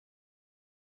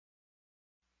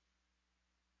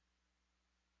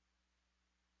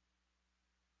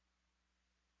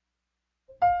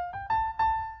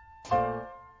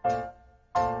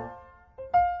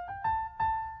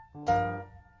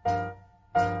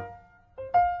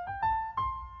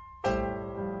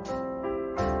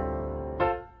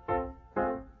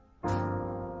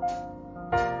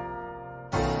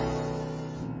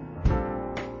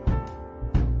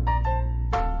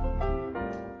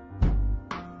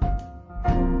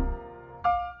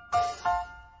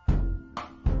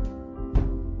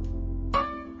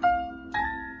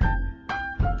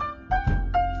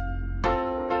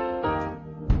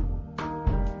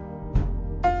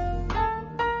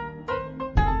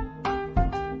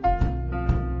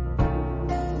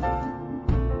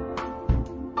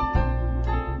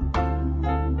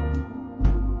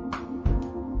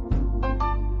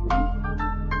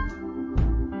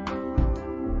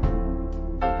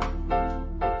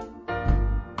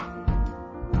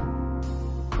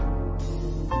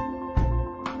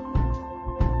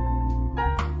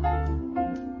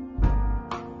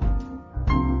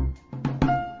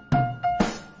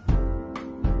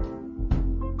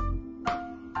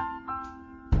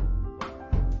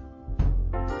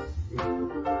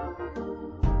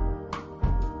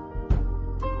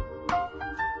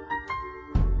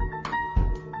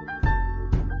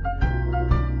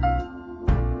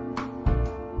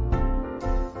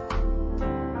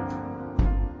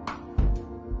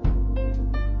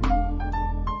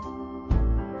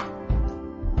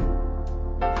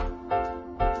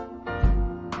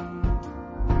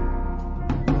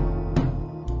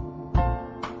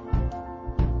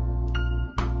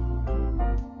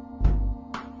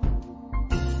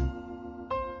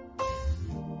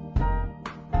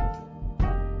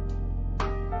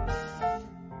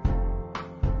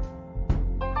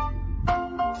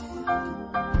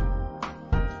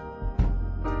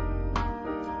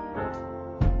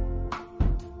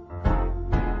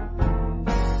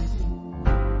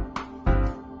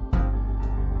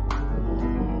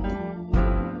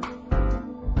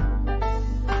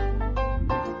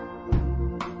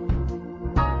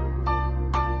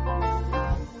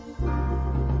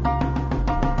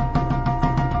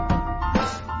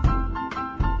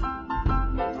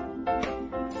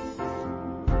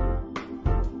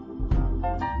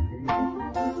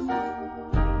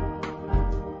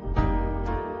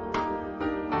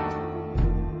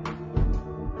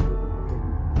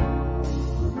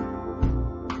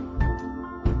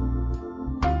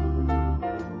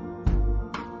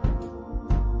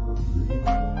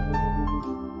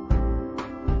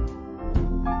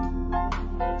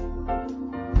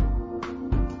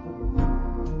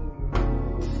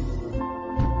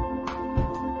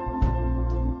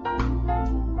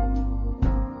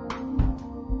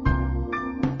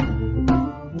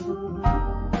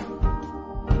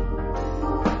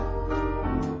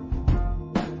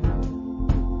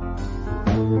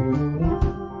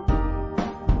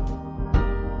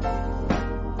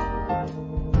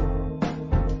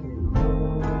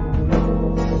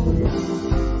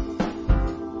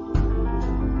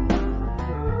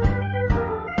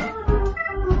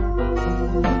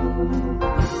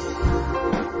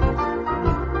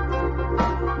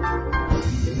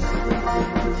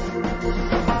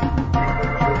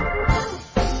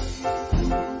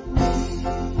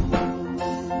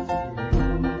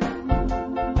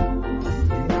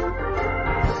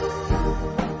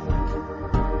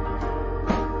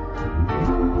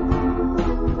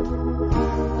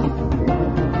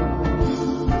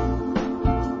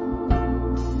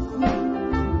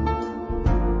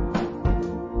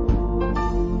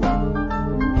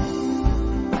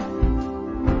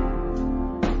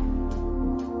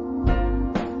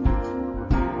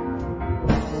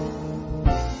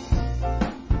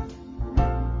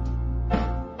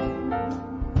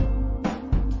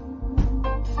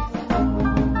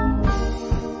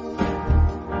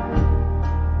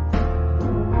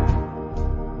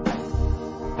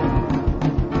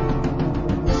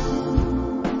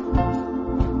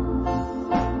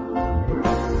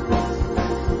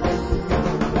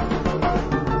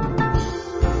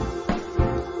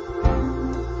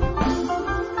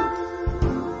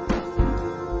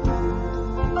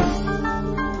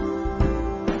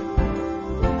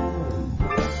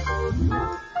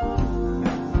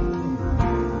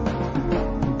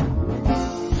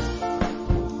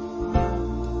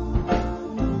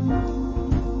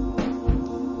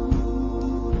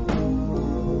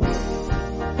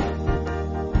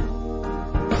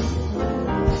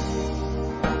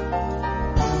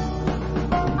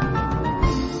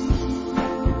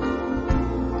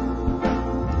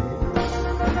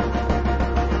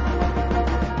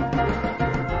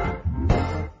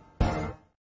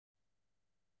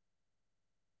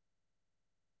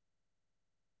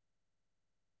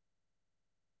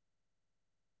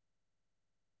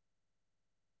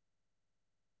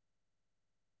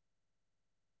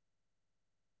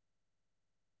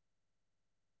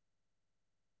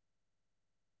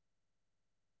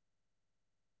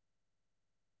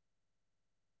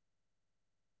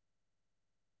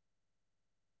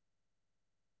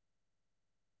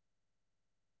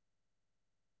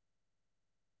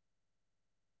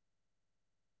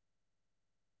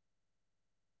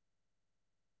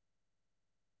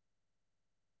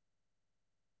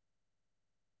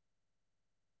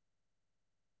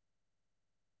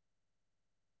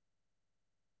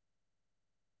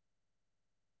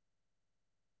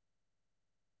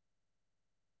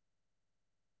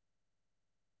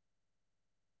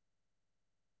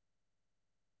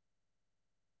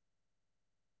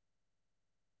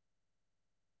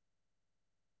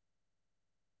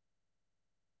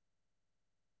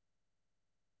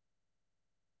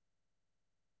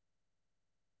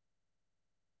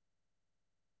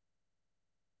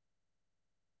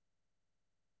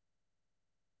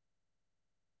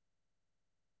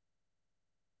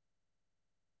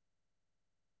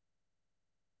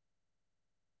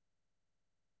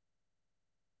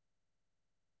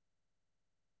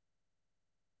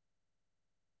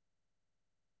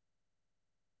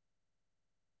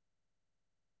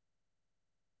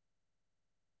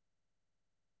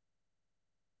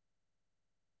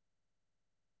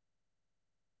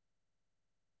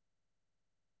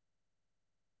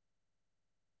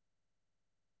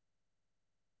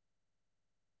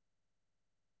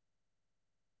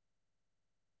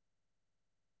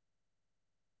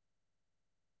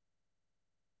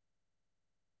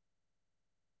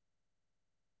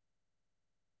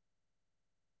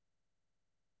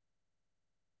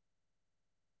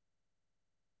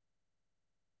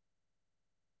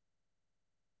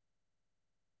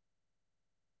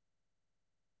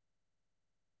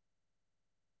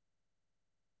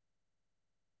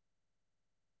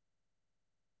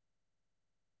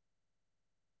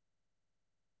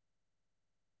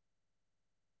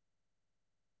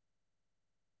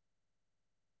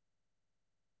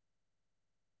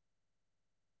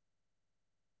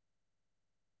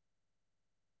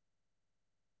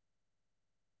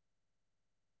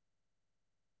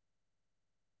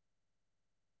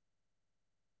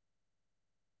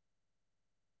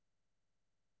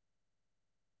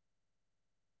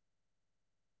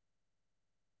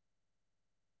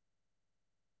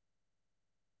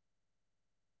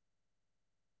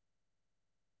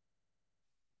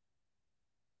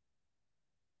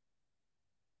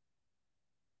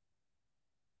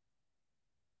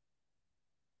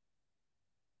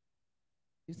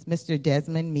Mr.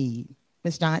 Desmond Meade.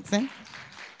 Ms. Johnson.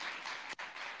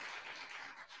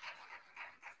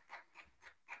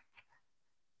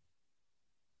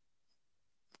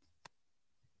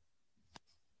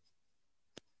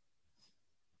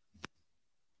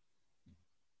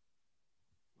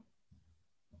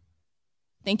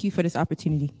 Thank you for this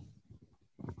opportunity.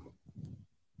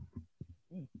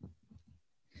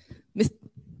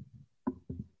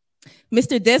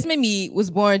 Mr. Desmond Meade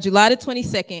was born July the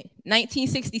 22nd,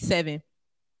 1967,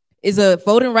 is a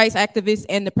voting rights activist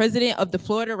and the president of the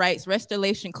Florida Rights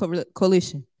Restoration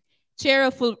Coalition, chair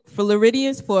of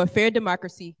Floridians for a Fair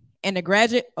Democracy, and a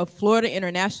graduate of Florida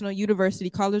International University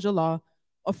College of Law,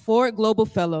 a Ford Global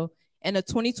Fellow, and a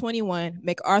 2021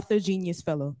 MacArthur Genius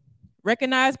Fellow.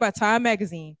 Recognized by Time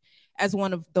Magazine as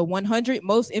one of the 100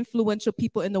 most influential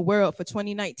people in the world for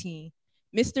 2019,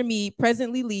 Mr. Meade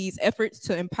presently leads efforts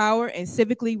to empower and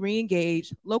civically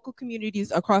re-engage local communities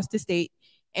across the state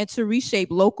and to reshape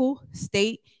local,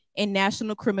 state, and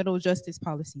national criminal justice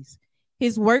policies.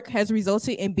 His work has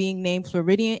resulted in being named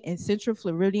Floridian and Central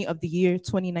Floridian of the Year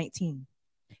 2019.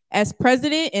 As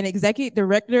president and executive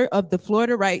director of the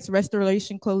Florida Rights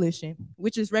Restoration Coalition,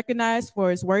 which is recognized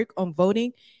for his work on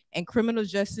voting and criminal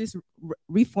justice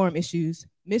reform issues,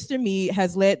 Mr. Meade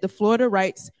has led the Florida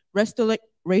Rights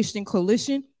Restoration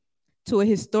Coalition to a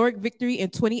historic victory in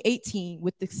 2018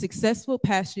 with the successful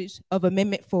passage of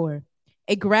Amendment 4,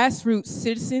 a grassroots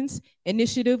citizens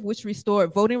initiative which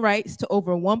restored voting rights to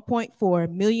over 1.4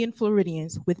 million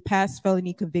Floridians with past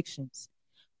felony convictions.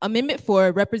 Amendment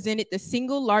 4 represented the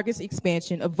single largest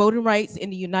expansion of voting rights in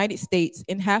the United States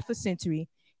in half a century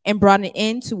and brought an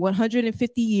end to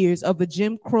 150 years of a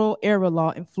Jim Crow era law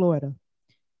in Florida.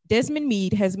 Desmond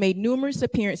Meade has made numerous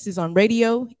appearances on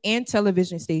radio and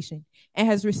television stations and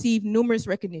has received numerous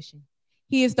recognition.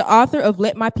 He is the author of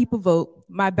Let My People Vote,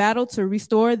 My Battle to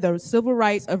Restore the Civil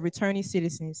Rights of Returning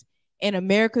Citizens and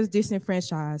America's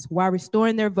Disenfranchised, While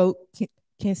Restoring Their Vote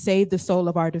can Save the Soul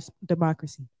of Our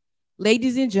Democracy.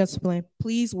 Ladies and gentlemen,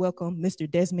 please welcome Mr.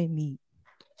 Desmond Meade.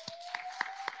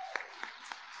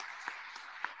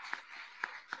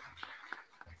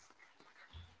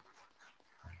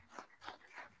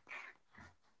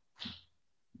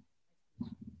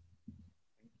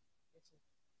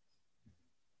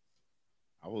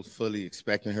 I was fully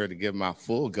expecting her to give my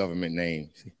full government name.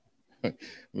 I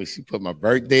mean, she put my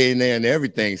birthday in there and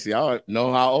everything. See, I don't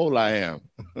know how old I am.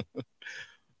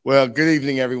 Well, good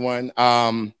evening, everyone.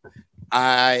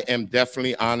 I am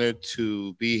definitely honored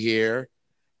to be here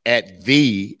at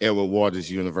the Edward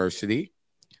Waters University.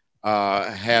 I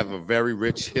have a very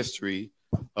rich history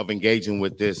of engaging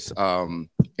with this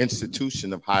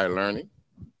institution of higher learning,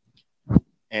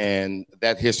 and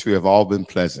that history have all been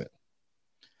pleasant.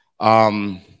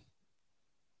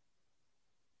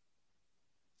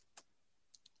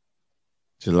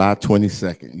 July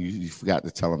 22nd, you forgot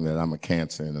to tell them that I'm a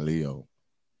Cancer and a Leo.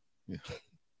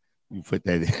 You put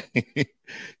that in.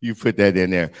 You put that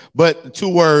in there. But 2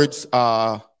 words,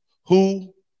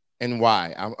 who and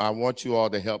why. I want you all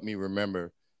to help me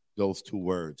remember those 2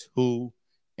 words, who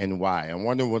and why. I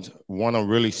want to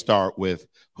really start with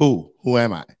who. Who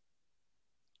am I?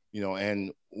 You know,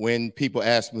 and when people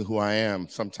ask me who I am,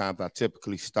 sometimes I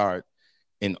typically start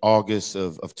in August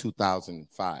of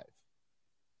 2005.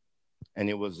 And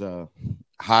it was a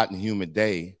hot and humid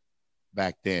day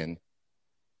back then.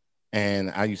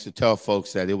 And I used to tell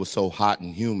folks that it was so hot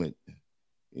and humid,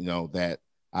 you know, that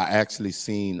I actually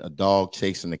seen a dog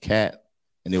chasing a cat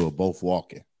and they were both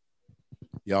walking.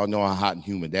 Y'all know how hot and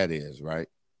humid that is, right?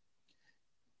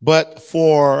 But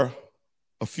for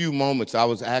a few moments, I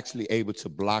was actually able to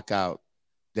block out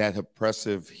that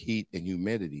oppressive heat and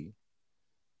humidity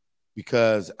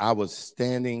because I was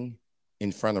standing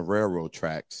in front of railroad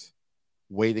tracks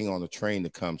waiting on a train to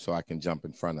come so I can jump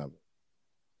in front of it.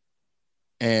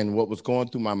 And what was going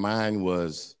through my mind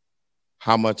was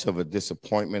how much of a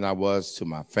disappointment I was to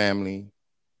my family,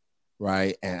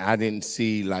 right? And I didn't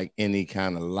see like any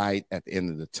kind of light at the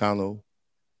end of the tunnel.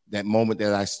 That moment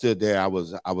that I stood there, I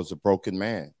was a broken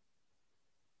man.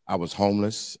 I was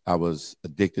homeless. I was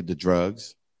addicted to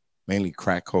drugs, mainly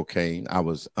crack cocaine. I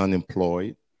was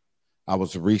unemployed. I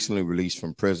was recently released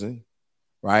from prison,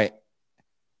 right?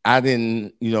 I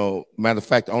didn't, you know, matter of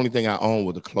fact, the only thing I owned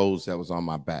were the clothes that was on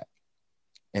my back.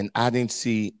 And I didn't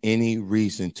see any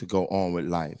reason to go on with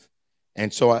life.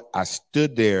 And so I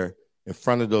stood there in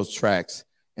front of those tracks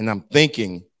and I'm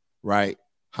thinking, right,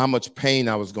 how much pain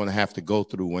I was going to have to go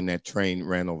through when that train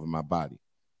ran over my body,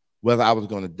 whether I was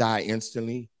going to die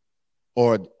instantly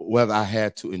or whether I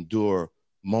had to endure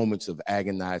moments of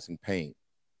agonizing pain.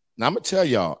 Now I'm gonna tell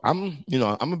y'all, I'm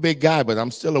a big guy, but I'm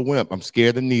still a wimp. I'm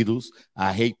scared of needles.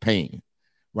 I hate pain,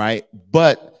 right?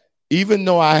 But even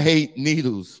though I hate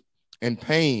needles and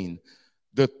pain,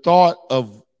 the thought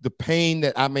of the pain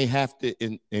that I may have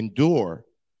to endure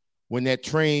when that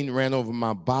train ran over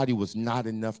my body was not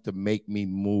enough to make me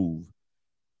move.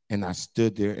 And I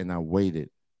stood there and I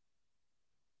waited.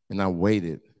 And I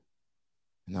waited.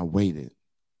 And I waited.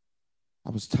 I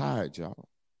was tired, y'all.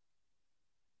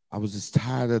 I was just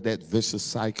tired of that vicious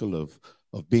cycle of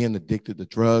being addicted to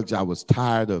drugs. I was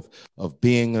tired of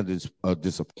being a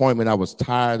disappointment. I was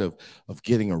tired of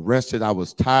getting arrested. I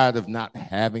was tired of not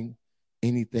having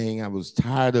anything. I was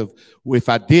tired of, if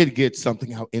I did get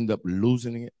something, I'll end up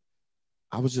losing it.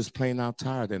 I was just plain out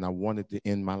tired, and I wanted to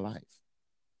end my life.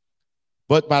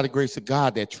 But by the grace of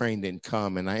God, that train didn't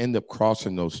come, and I ended up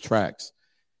crossing those tracks.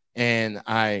 And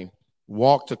I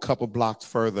walked a couple blocks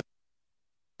further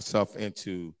myself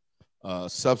into a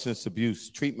substance abuse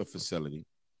treatment facility.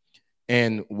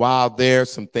 And while there,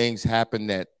 some things happened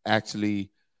that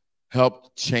actually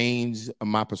helped change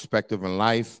my perspective in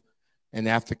life. And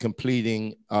after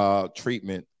completing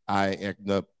treatment, I ended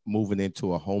up moving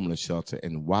into a homeless shelter.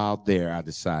 And while there, I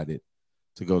decided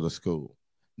to go to school.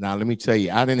 Now, let me tell you,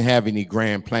 I didn't have any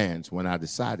grand plans when I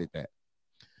decided that,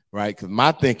 right? Because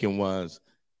my thinking was,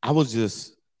 I was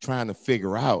just trying to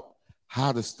figure out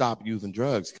how to stop using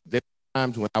drugs. There were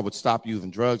times when I would stop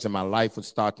using drugs and my life would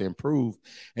start to improve.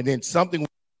 And then something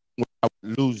would, I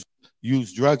would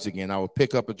use drugs again. I would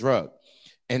pick up a drug.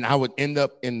 And I would end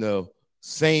up in the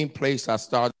same place I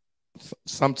started,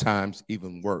 sometimes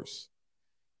even worse.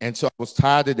 And so I was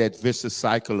tired of that vicious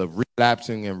cycle of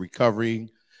relapsing and recovering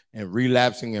and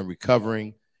relapsing and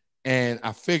recovering. And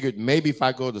I figured maybe if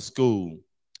I go to school,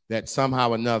 that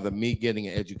somehow or another, me getting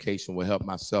an education will help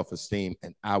my self-esteem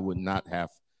and I would not have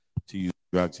to use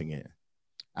drugs again.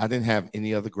 I didn't have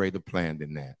any other greater plan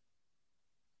than that.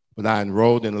 But I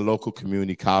enrolled in a local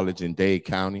community college in Dade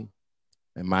County,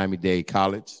 in Miami-Dade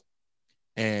College.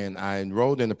 And I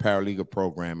enrolled in the paralegal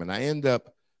program. And I ended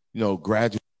up,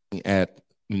 graduating at,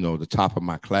 the top of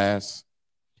my class.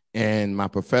 And my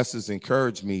professors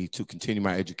encouraged me to continue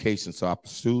my education. So I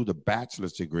pursued a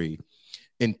bachelor's degree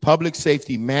in public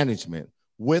safety management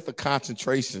with a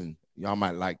concentration, y'all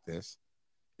might like this,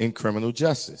 in criminal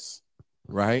justice,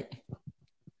 right?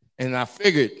 And I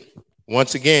figured,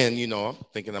 once again, I'm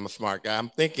thinking I'm a smart guy. I'm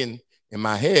thinking in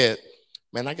my head,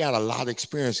 man, I got a lot of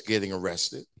experience getting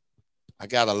arrested. I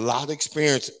got a lot of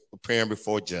experience appearing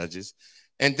before judges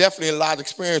and definitely a lot of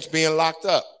experience being locked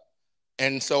up.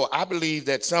 And so I believe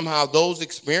that somehow those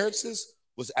experiences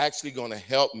was actually going to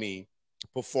help me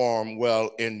perform well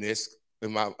in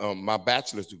my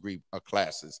bachelor's degree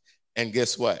classes. And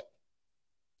guess what?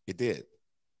 It did.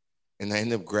 And I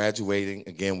ended up graduating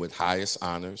again with highest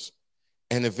honors.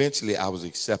 And eventually I was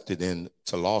accepted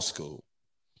into law school.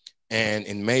 And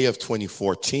in May of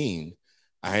 2014,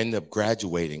 I ended up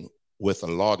graduating with a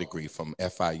law degree from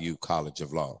FIU College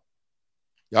of Law.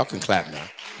 Y'all can clap now.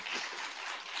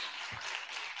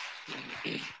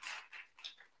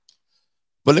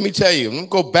 But let me tell you, I'm going to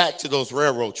go back to those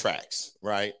railroad tracks,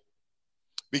 right?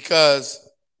 Because,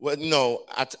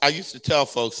 I used to tell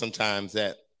folks sometimes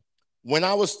that when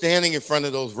I was standing in front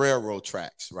of those railroad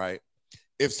tracks, right,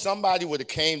 if somebody would have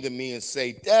came to me and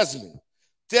say,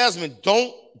 Desmond,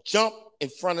 don't jump in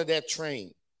front of that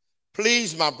train.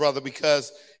 Please, my brother,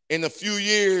 because in a few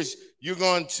years, you're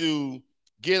going to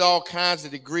get all kinds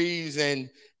of degrees and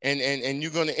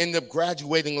you're going to end up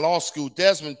graduating law school.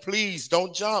 Desmond, please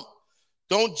don't jump.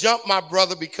 Don't jump, my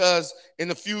brother, because in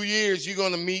a few years, you're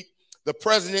going to meet the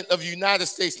president of the United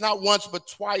States, not once, but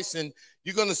twice. And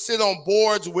you're going to sit on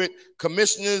boards with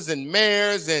commissioners and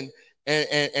mayors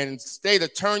and state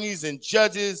attorneys and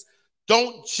judges.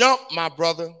 Don't jump, my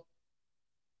brother.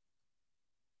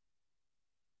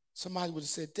 Somebody would have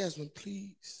said, Desmond,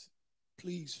 please,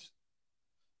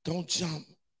 don't jump.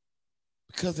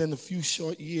 Because in a few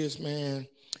short years, man,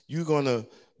 you're going to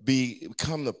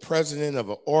become the president of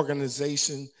an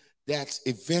organization that's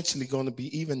eventually going to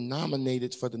be even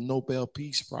nominated for the Nobel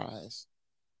Peace Prize.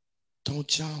 Don't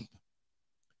jump.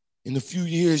 In a few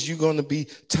years, you're going to be,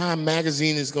 Time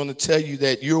Magazine is going to tell you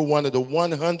that you're one of the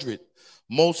 100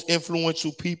 most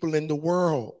influential people in the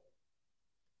world.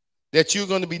 That you're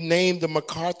going to be named the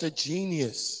MacArthur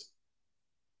genius.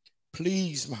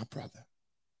 Please, my brother,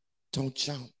 don't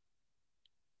jump.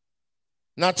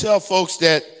 And I tell folks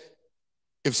that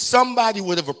if somebody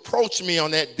would have approached me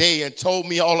on that day and told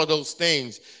me all of those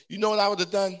things, you know what I would have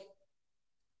done?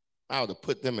 I would have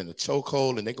put them in a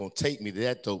chokehold and they're going to take me to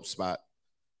that dope spot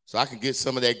so I can get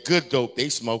some of that good dope they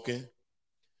smoking.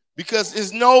 Because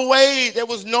there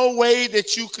was no way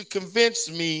that you could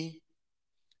convince me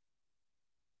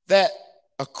that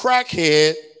a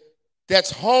crackhead that's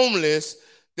homeless,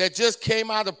 that just came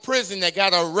out of prison, that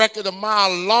got a record a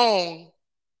mile long,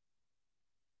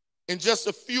 in just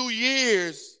a few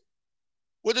years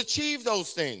would achieve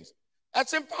those things.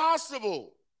 That's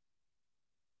impossible.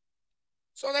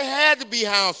 So they had to be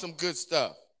high on some good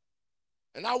stuff.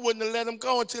 And I wouldn't have let them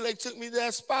go until they took me to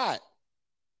that spot.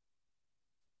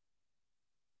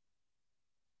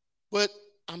 But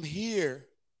I'm here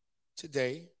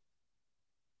today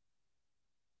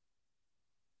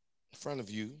in front of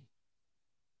you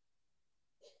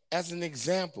as an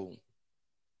example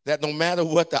that no matter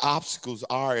what the obstacles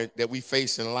are that we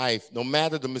face in life, no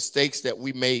matter the mistakes that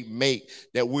we may make,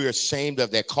 that we're ashamed of,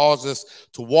 that cause us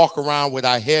to walk around with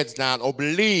our heads down or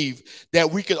believe that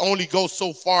we can only go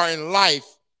so far in life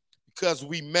because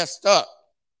we messed up.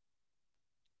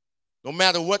 No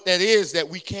matter what that is, that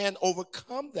we can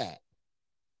overcome that,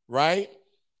 right?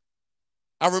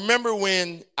 I remember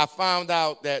when I found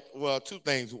out that, well, two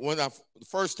things. The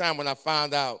first time when I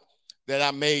found out that I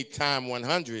made time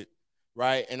 100,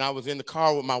 right? And I was in the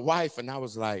car with my wife, and I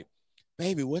was like,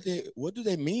 baby, what do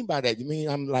they mean by that? You mean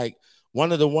I'm like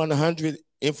one of the 100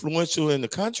 influential in the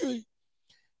country?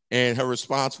 And her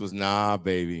response was, nah,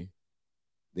 baby.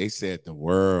 They said the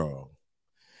world.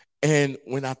 And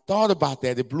when I thought about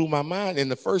that, it blew my mind. And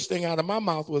the first thing out of my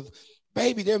mouth was,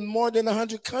 baby, there are more than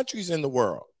 100 countries in the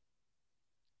world.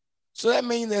 So that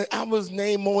means that I was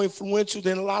named more influential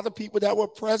than a lot of people that were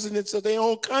presidents of their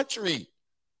own country.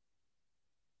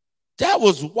 That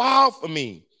was wild for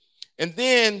me. And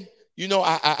then, you know,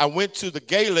 I went to the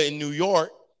gala in New York,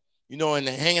 you know, and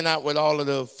hanging out with all of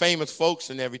the famous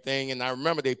folks and everything. And I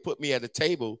remember they put me at a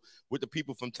table with the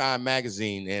people from Time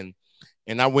Magazine,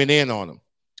 and I went in on them.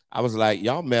 I was like,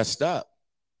 y'all messed up.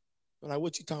 I'm like,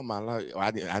 what you talking about? Like,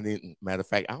 I didn't, matter of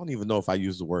fact, I don't even know if I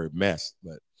used the word mess,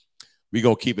 but we're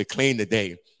going to keep it clean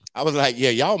today. I was like, yeah,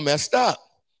 y'all messed up.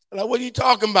 I'm like, what are you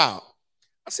talking about?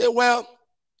 I said, well,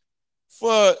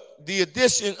 for the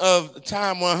edition of the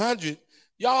Time 100,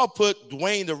 y'all put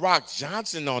Dwayne "The Rock"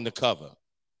 Johnson on the cover,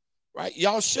 right?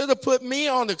 Y'all should have put me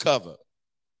on the cover,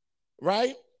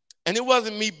 right? And it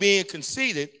wasn't me being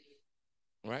conceited,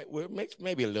 right? Well,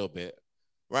 maybe a little bit,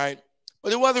 right?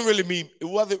 But it wasn't really me. It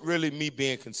wasn't really me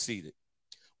being conceited.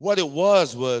 What it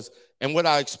was, and what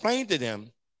I explained to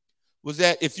them was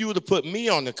that if you were to put me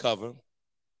on the cover,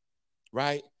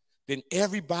 right, then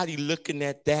everybody looking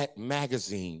at that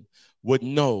magazine would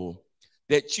know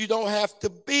that you don't have to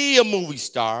be a movie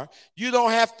star. You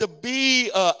don't have to be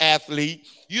an athlete.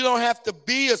 You don't have to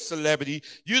be a celebrity.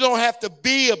 You don't have to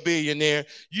be a billionaire.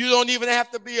 You don't even have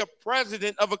to be a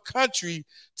president of a country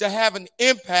to have an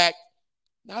impact,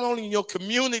 not only in your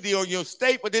community or your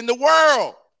state, but in the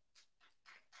world.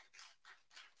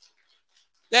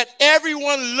 That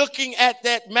everyone looking at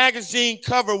that magazine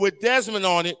cover with Desmond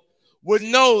on it would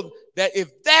know that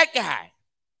if that guy,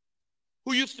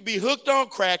 who used to be hooked on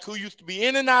crack, who used to be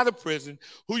in and out of prison,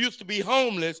 who used to be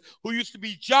homeless, who used to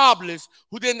be jobless,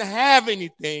 who didn't have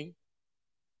anything,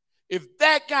 if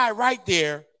that guy right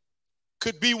there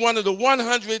could be one of the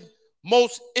 100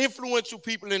 most influential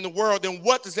people in the world, then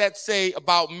what does that say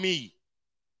about me?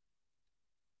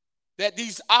 That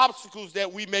these obstacles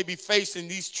that we may be facing,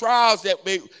 these trials that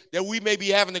we may be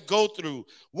having to go through,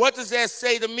 what does that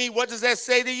say to me? What does that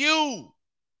say to you?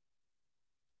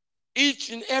 Each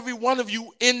and every one of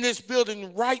you in this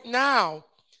building right now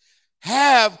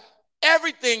have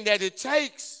everything that it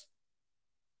takes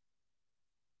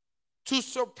to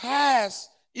surpass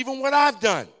even what I've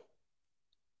done.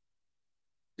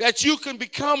 That you can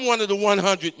become one of the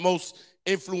 100 most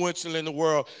influential in the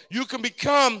world. You can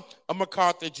become a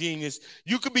MacArthur genius.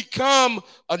 You can become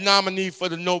a nominee for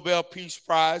the Nobel Peace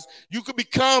Prize. You can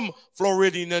become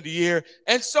Floridian of the Year,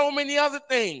 and so many other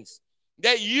things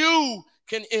that you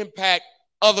can impact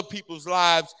other people's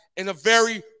lives in a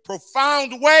very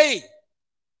profound way.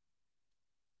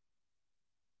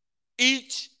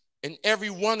 Each and every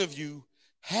one of you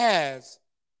has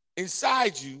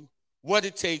inside you what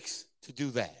it takes to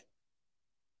do that.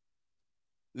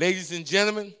 Ladies and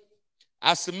gentlemen,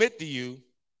 I submit to you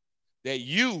that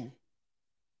you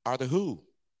are the who.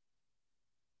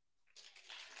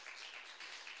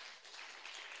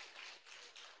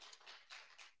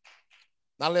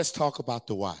 Now let's talk about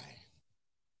the why.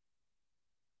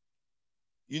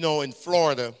 You know, in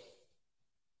Florida,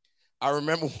 I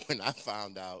remember when I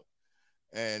found out,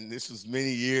 and this was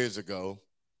many years ago,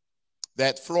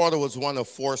 that Florida was one of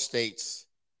 4 states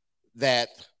that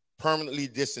permanently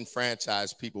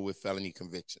disenfranchised people with felony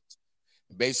convictions.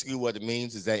 Basically, what it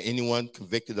means is that anyone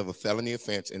convicted of a felony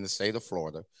offense in the state of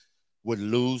Florida would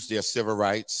lose their civil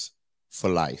rights for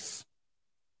life,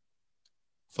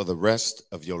 for the rest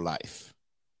of your life,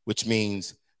 which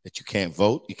means that you can't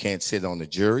vote, you can't sit on the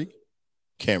jury,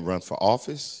 can't run for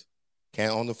office,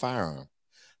 can't own a firearm.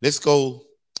 Let's go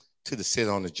to the sit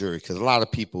on the jury, because a lot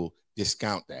of people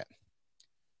discount that.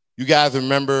 You guys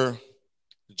remember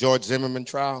the George Zimmerman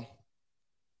trial?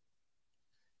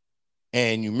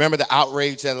 And you remember the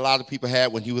outrage that a lot of people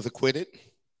had when he was acquitted?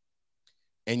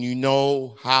 And you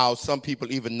know how some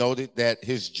people even noted that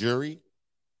his jury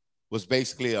was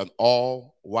basically an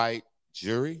all-white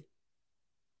jury?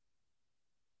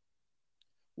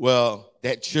 Well,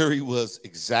 that jury was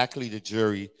exactly the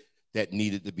jury that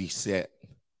needed to be set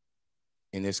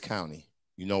in this county.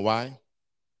 You know why?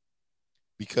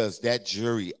 Because that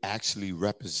jury actually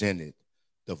represented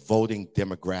the voting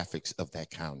demographics of that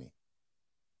county.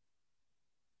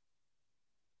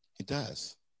 It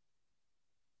does.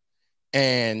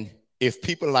 And if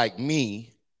people like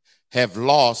me have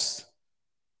lost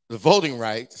the voting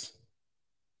rights,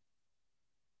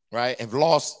 right, have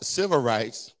lost civil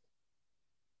rights,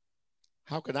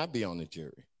 how can I be on the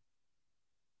jury?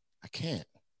 I can't.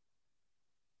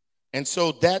 And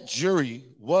so that jury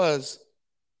was,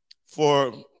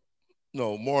 for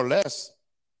more or less,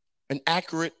 an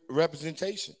accurate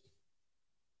representation.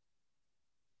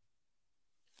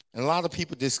 And a lot of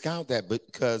people discount that,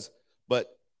 but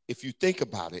if you think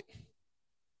about it,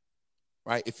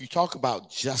 right, if you talk about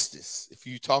justice, if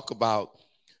you talk about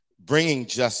bringing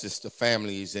justice to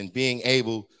families and being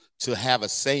able to have a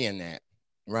say in that,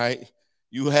 right,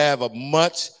 you have a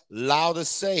much louder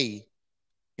say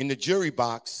in the jury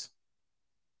box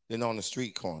than on the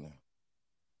street corner.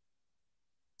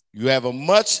 You have a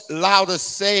much louder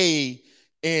say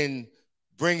in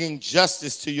bringing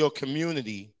justice to your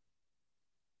community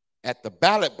at the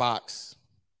ballot box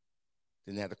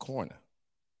than at the corner.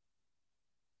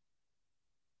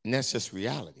 And that's just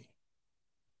reality.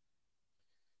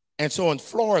 And so in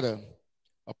Florida,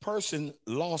 a person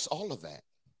lost all of that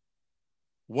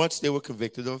once they were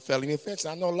convicted of a felony offense.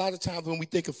 I know a lot of times when we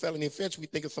think of felony offense, we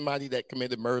think of somebody that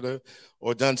committed murder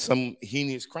or done some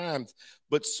heinous crimes,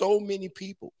 but so many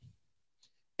people,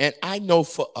 and I know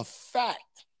for a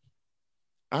fact,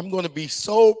 I'm going to be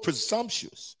so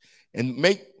presumptuous and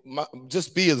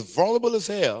just be as vulnerable as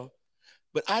hell,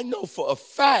 but I know for a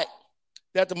fact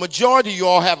that the majority of you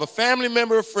all have a family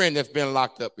member or friend that's been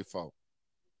locked up before.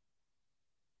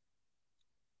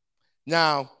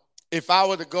 Now, if I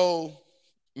were to go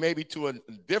maybe to a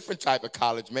different type of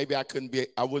college, maybe I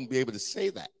wouldn't be able to say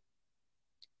that.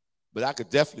 But I could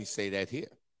definitely say that here,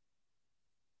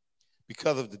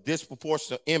 because of the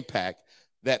disproportionate impact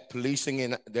that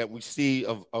that we see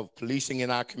of policing in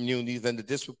our communities, and the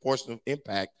disproportionate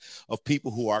impact of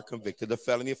people who are convicted of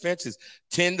felony offenses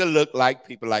tend to look like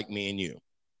people like me and you.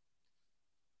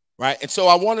 Right? And so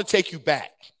I want to take you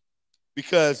back,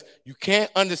 because you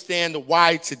can't understand the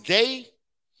why today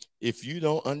if you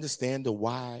don't understand the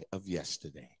why of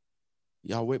yesterday.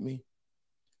 Y'all with me?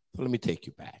 So let me take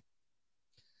you back.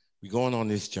 We're going on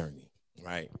this journey,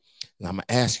 right? And I'm going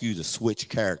to ask you to switch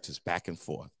characters back and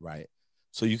forth, right?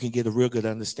 So you can get a real good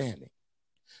understanding.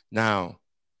 Now,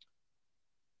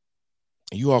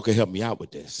 you all can help me out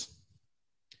with this.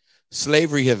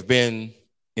 Slavery has been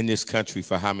in this country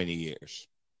for how many years?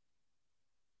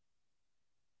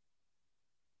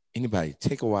 Anybody,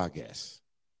 take a wild guess.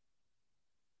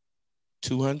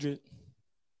 200,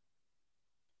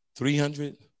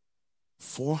 300,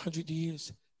 400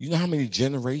 years? You know how many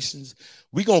generations?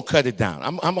 We're going to cut it down.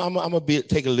 I'm going to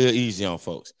take a little easy on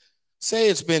folks. Say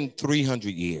it's been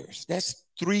 300 years. That's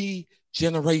 3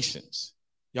 generations.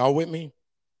 Y'all with me?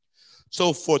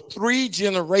 So for 3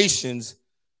 generations,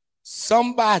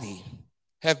 somebody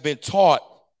have been taught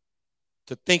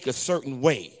to think a certain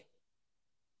way,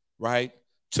 right?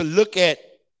 To look at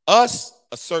us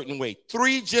a certain way.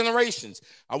 3 generations.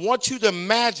 I want you to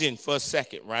imagine for a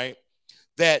second, right,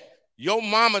 that your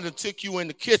mama that took you in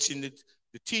the kitchen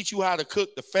to teach you how to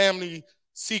cook the family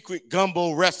secret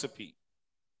gumbo recipe,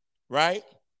 right?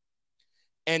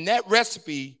 And that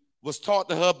recipe was taught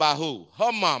to her by who?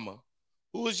 Her mama,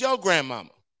 who was your grandmama.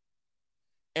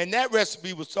 And that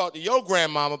recipe was taught to your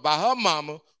grandmama by her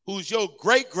mama, who's your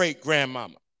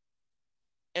great-great-grandmama.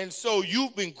 And so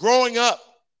you've been growing up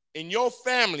in your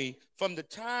family from the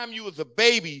time you was a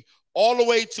baby all the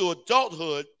way to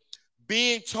adulthood,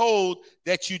 being told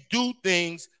that you do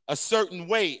things a certain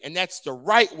way, and that's the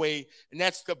right way, and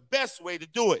that's the best way to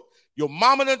do it. Your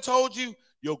mama done told you,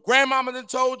 your grandmama done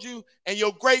told you, and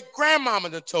your great-grandmama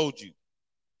done told you.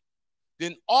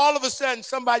 then all of a sudden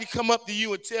somebody come up to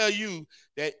you and tell you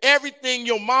that everything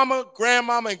your mama,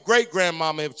 grandmama, and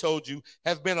great-grandmama have told you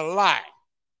has been a lie.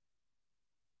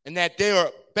 And that they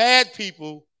are bad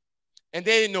people and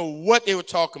they didn't know what they were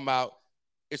talking about.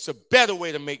 It's a better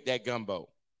way to make that gumbo.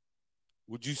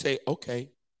 Would you say, okay,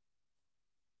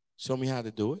 show me how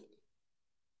to do it?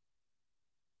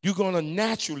 You're going to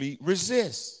naturally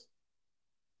resist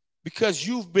because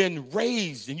you've been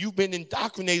raised and you've been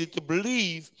indoctrinated to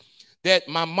believe that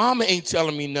my mama ain't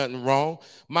telling me nothing wrong.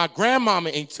 My grandmama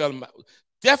ain't telling me,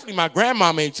 definitely my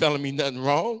grandmama ain't telling me nothing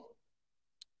wrong.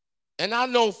 And I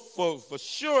know for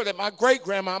sure that my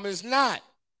great-grandmama is not.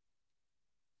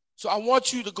 So I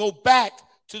want you to go back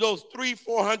to those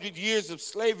 300-400 years of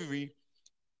slavery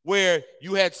where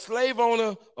you had slave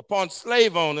owner upon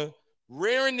slave owner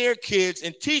rearing their kids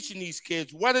and teaching these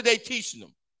kids. What are they teaching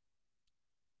them?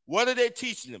 What are they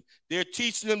teaching them? They're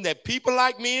teaching them that people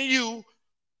like me and you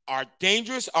are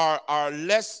dangerous, are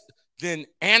less than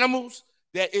animals,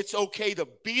 that it's okay to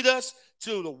beat us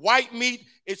to the white meat.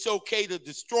 It's okay to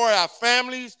destroy our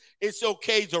families. It's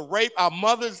okay to rape our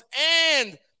mothers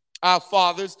and our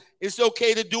fathers. It's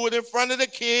okay to do it in front of the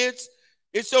kids.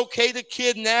 It's okay to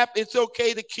kidnap. It's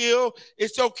okay to kill.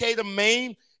 It's okay to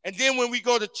maim. And then when we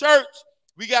go to church,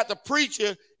 we got the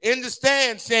preacher in the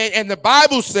stand saying, and the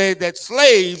Bible said that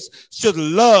slaves should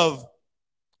love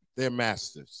their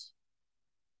masters.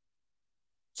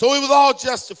 So it was all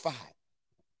justified.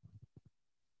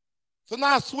 So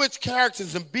now switch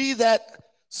characters and be that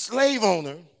slave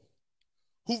owner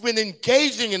who've been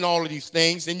engaging in all of these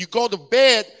things, and you go to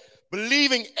bed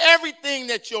believing everything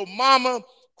that your mama,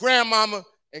 grandmama,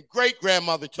 and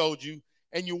great-grandmother told you,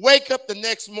 and you wake up the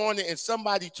next morning and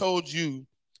somebody told you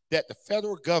that the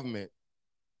federal government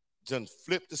done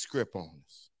flipped the script on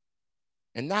us.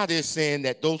 And now they're saying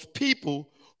that those people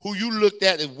who you looked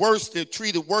at as worse, they're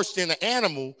treated worse than an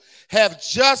animal, have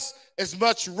just as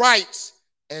much rights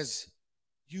as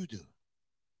you do.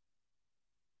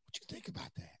 What you think about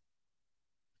that?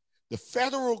 The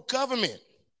federal government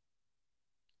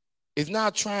is now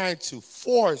trying to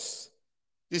force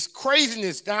this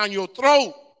craziness down your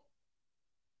throat.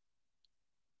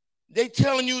 They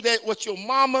telling you that what your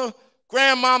mama,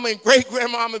 grandmama, and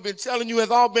great-grandmama have been telling you has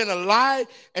all been a lie,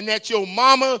 and that your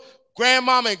mama,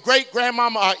 grandmama, and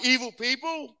great-grandmama are evil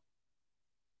people,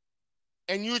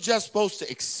 and you're just supposed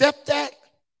to accept that?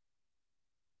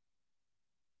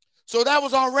 So that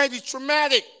was already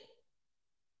traumatic.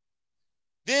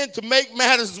 Then to make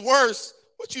matters worse,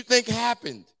 what you think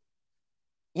happened?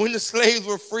 When the slaves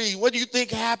were free, what do you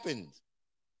think happened?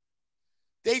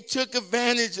 They took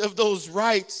advantage of those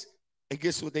rights, and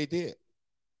guess what they did?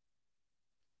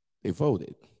 They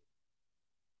voted.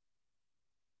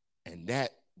 And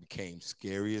that became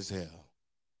scary as hell.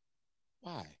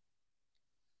 Why?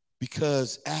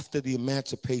 Because after the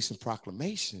Emancipation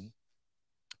Proclamation,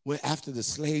 after the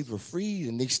slaves were freed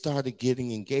and they started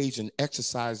getting engaged and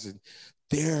exercising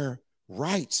their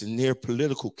rights and their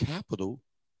political capital,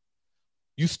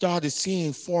 you started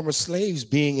seeing former slaves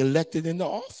being elected into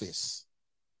office.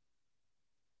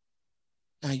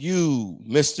 Now you,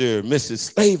 Mr. and Mrs.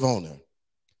 Slave Owner,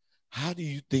 how do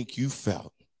you think you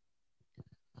felt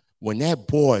when that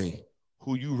boy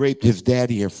who you raped his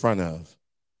daddy in front of,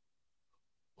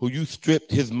 who you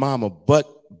stripped his mama butt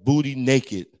booty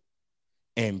naked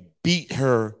and beat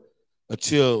her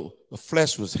until the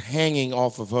flesh was hanging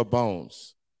off of her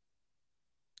bones?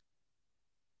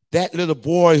 That little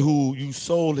boy who you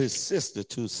sold his sister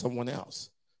to someone else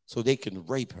so they can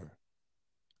rape her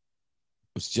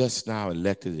was just now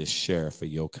elected as sheriff of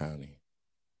your county.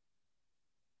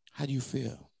 How do you feel?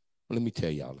 Well, let me tell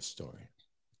y'all a story.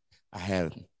 I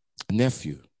had a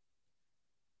nephew.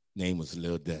 Name was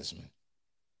Little Desmond.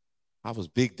 I was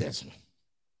Big Desmond.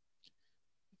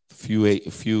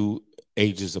 A few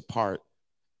ages apart.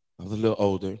 I was a little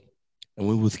older. And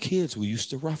when we was kids, we used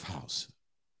to roughhouse.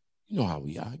 You know how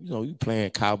we are. You know, you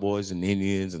playing cowboys and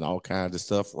Indians and all kinds of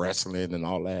stuff, wrestling and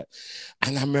all that.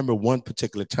 And I remember one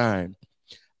particular time,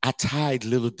 I tied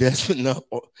Little Desmond up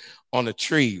on a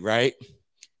tree, right?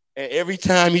 And every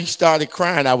time he started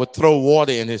crying, I would throw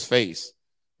water in his face,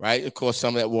 right? Of course,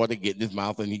 some of that water get in his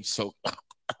mouth and he's so,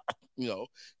 you know,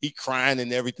 he crying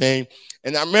and everything.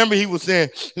 And I remember he was saying,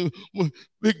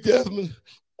 Big Desmond,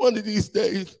 one of these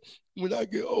days, when I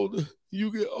get older,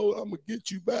 you get older, I'm going to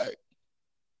get you back.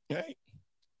 Right?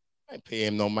 I ain't pay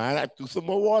him no mind. I threw some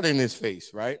more water in his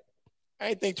face, right? I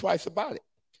ain't think twice about it.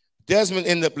 Desmond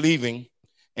ended up leaving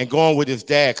and going with his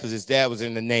dad because his dad was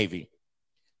in the Navy.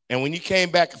 And when he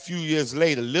came back a few years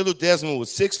later, little Desmond was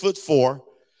 6'4",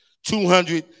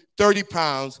 230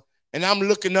 pounds, and I'm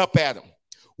looking up at him.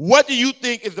 What do you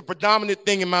think is the predominant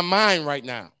thing in my mind right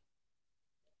now?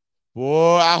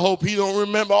 Boy, I hope he don't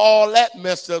remember all that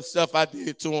messed up stuff I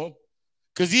did to him,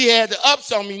 because he had the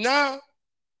ups on me now.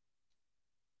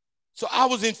 So I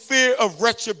was in fear of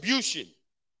retribution.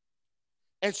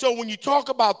 And so when you talk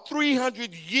about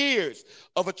 300 years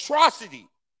of atrocity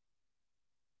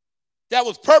that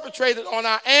was perpetrated on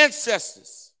our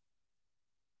ancestors,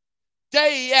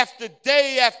 day after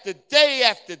day after day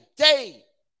after day,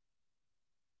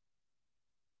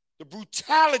 the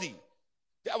brutality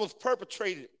that was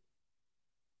perpetrated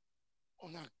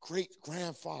on our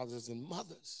great-grandfathers and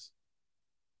mothers,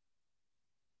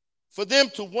 for them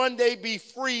to one day be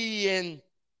free and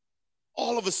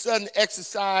all of a sudden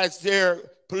exercise their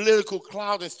political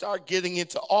clout and start getting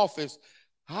into office,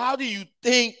 how do you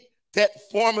think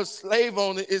that former slave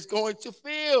owner is going to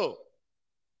feel?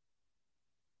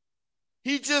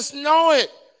 He just know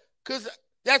it, because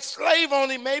that slave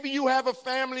owner, maybe you have a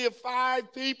family of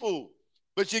 5 people,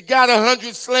 but you got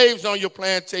 100 slaves on your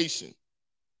plantation.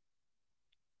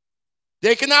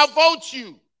 They can outvote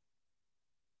you.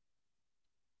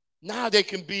 Now they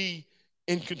can be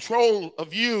in control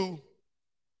of you,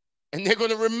 and they're going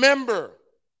to remember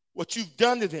what you've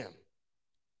done to them,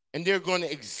 and they're going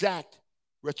to exact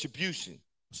retribution.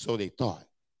 So they thought.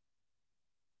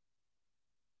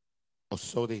 Or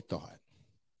so they thought.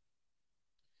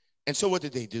 And so what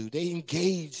did they do? They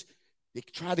engaged. They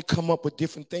tried to come up with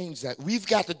different things that we've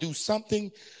got to do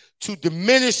something to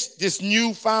diminish this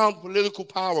newfound political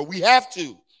power. We have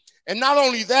to. And not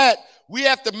only that, we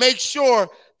have to make sure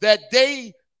that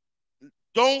they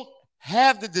don't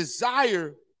have the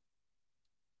desire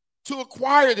to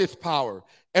acquire this power.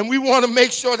 And we want to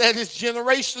make sure that it's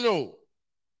generational.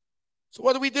 So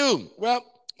what do? Well,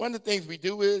 one of the things we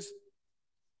do is,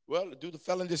 do the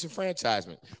felon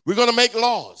disenfranchisement. We're going to make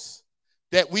laws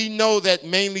that we know that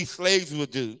mainly slaves will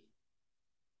do.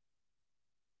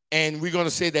 And we're going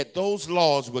to say that those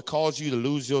laws will cause you to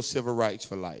lose your civil rights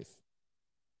for life.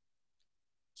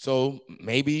 So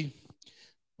maybe,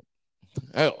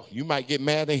 you might get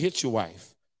mad and hit your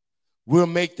wife. We'll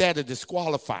make that a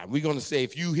disqualifier. We're going to say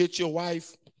if you hit your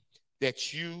wife,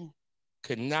 that you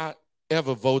cannot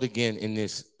ever vote again in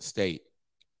this state.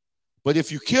 But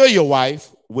if you kill your wife,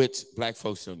 which black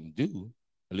folks don't do,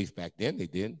 at least back then they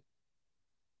didn't.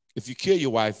 If you kill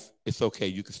your wife, it's okay.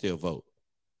 You can still vote.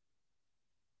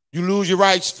 You lose your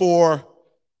rights for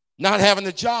not having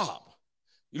a job.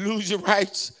 You lose your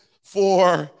rights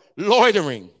for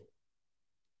loitering.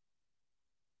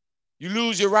 You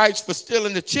lose your rights for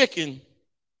stealing the chicken,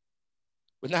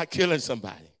 but not killing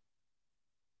somebody.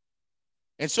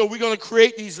 And so we're going to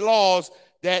create these laws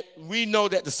that we know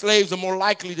that the slaves are more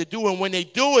likely to do. And when they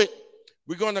do it,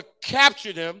 we're going to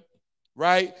capture them,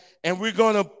 right? And we're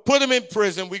going to put them in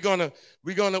prison. We're going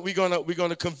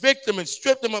to convict them and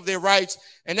strip them of their rights.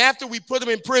 And after we put them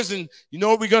in prison, you know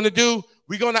what we're going to do?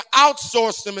 We're going to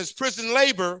outsource them as prison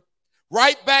labor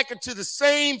right back into the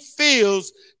same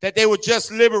fields that they were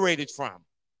just liberated from.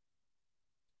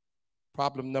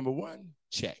 Problem number 1,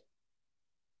 check.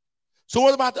 So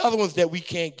what about the other ones that we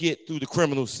can't get through the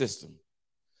criminal system?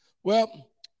 Well,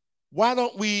 why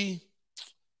don't we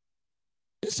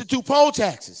institute poll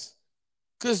taxes?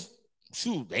 Because,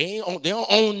 shoot, they don't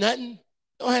own nothing.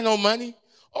 They don't have no money.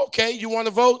 Okay, you want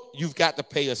to vote? You've got to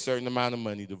pay a certain amount of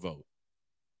money to vote.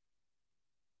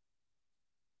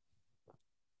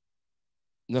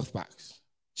 Enough box,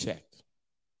 checked.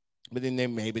 But then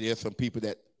maybe there's some people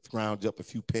that scrounged up a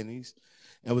few pennies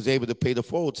and was able to pay the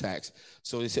poll tax.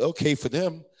 So they said, okay, for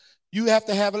them, you have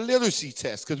to have a literacy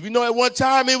test. Because we know at one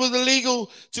time it was illegal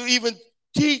to even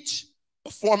teach a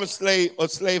former slave or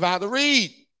slave how to read.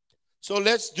 So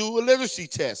let's do a literacy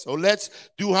test. Or let's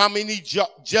do how many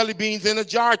jelly beans in a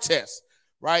jar test,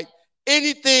 right?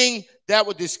 Anything that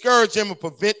would discourage them or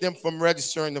prevent them from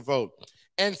registering to vote.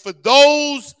 And for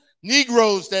those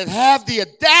Negroes that have the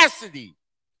audacity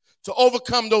to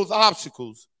overcome those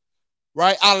obstacles,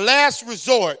 right, our last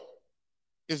resort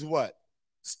is what?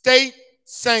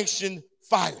 State-sanctioned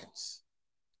violence.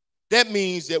 That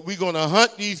means that we're going to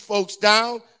hunt these folks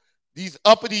down, these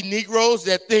uppity Negroes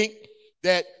that think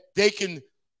that they can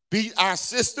beat our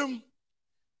system,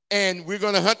 and we're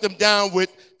going to hunt them down with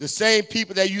the same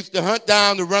people that used to hunt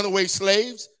down the runaway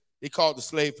slaves. They call it the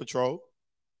slave patrol.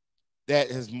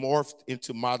 That has morphed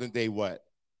into modern day what?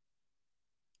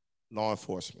 Law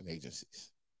enforcement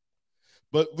agencies.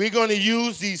 But we're going to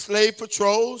use these slave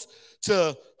patrols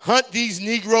to hunt these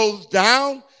Negroes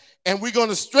down, and we're going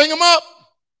to string them up.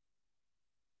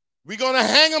 We're going to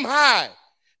hang them high,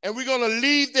 and we're going to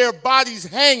leave their bodies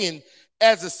hanging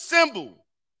as a symbol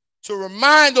to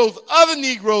remind those other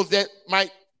Negroes that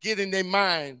might get in their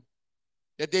mind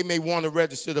that they may want to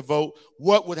register to vote,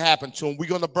 what would happen to them? We're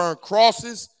going to burn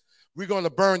crosses. We're going to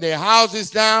burn their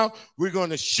houses down. We're going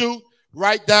to shoot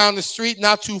right down the street,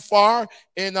 not too far.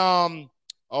 And,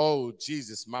 oh,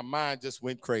 Jesus, my mind just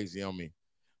went crazy on me,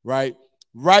 right?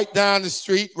 Right down the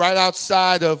street, right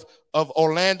outside of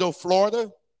Orlando,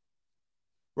 Florida,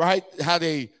 right? How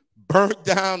they burnt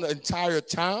down the entire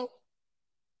town,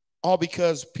 all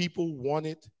because people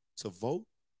wanted to vote.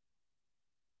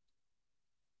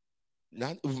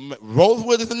 Not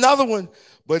Rosewood is another one,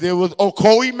 but there was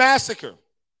Ocoee Massacre.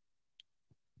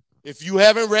 If you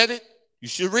haven't read it, you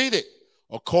should read it.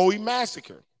 Ocoee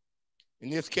Massacre. In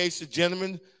this case, the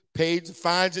gentleman paid the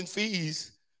fines and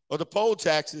fees or the poll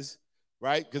taxes,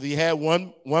 right? Because he had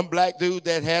one black dude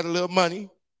that had a little money,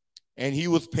 and he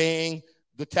was paying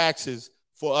the taxes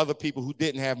for other people who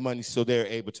didn't have money, so they're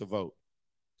able to vote.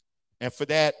 And for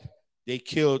that, they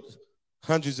killed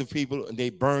hundreds of people, and they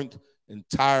burned the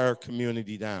entire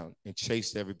community down and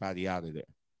chased everybody out of there.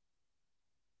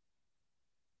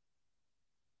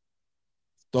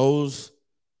 Those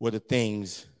were the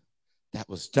things that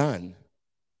was done,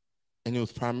 and it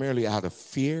was primarily out of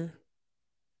fear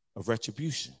of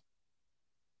retribution.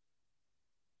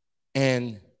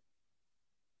 And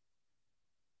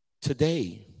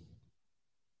today,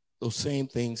 those same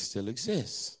things still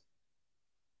exist.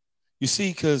 You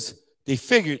see, because they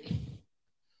figured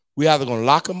we either going to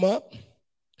lock them up,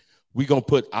 we're going to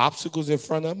put obstacles in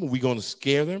front of them, we're going to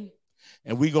scare them,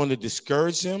 and we're going to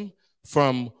discourage them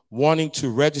from wanting to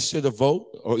register to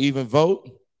vote or even vote.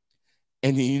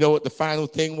 And you know what the final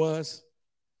thing was?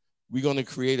 We're going to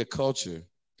create a culture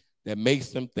that makes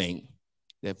them think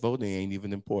that voting ain't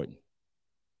even important.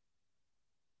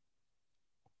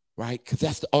 Right? Because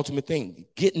that's the ultimate thing,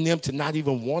 getting them to not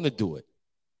even want to do it.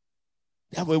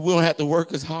 That way we don't have to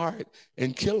work as hard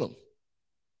and kill them.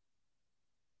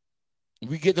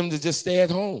 We get them to just stay at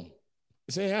home.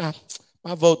 They say,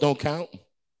 my vote don't count.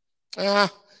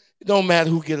 It don't matter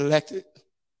who get elected.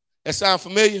 That sound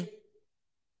familiar?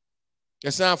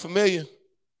 That sound familiar?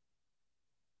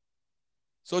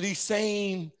 So these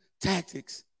same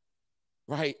tactics,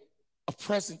 right, are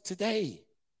present today,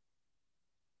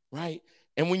 right?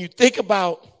 And when you think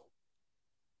about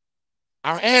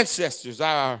our ancestors,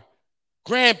 our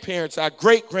grandparents, our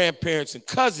great-grandparents, and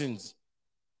cousins,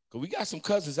 because we got some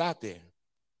cousins out there,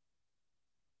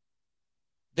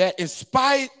 that in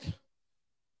spite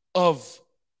of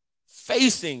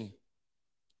facing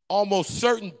almost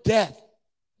certain death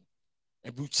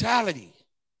and brutality,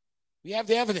 we have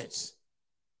the evidence.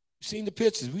 You've seen the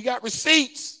pictures. We got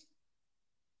receipts.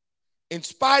 In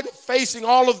spite of facing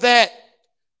all of that,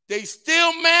 they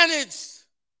still managed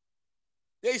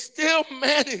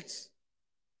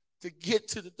to get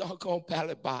to the doggone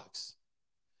ballot box.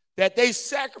 That they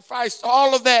sacrificed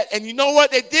all of that. And you know what?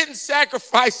 They didn't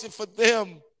sacrifice it for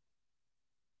them.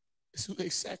 It's who they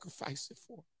sacrificed it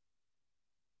for.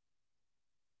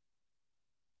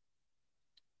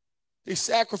 They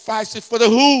sacrificed it for the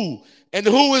who. And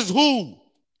the who is who?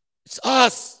 It's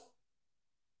us.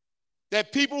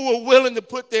 That people were willing to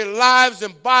put their lives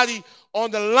and body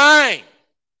on the line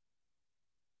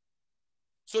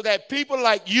so that people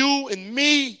like you and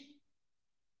me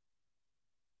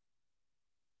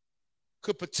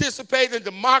could participate in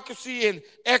democracy and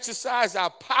exercise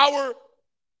our power.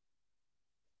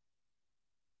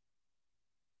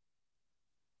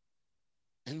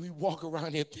 And we walk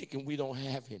around here thinking we don't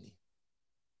have any.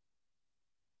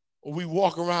 Or we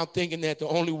walk around thinking that the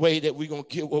only way that we're going to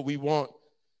get what we want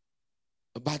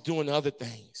is by doing other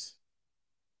things.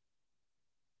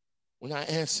 When our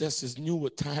ancestors knew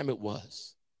what time it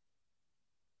was,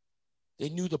 they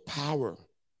knew the power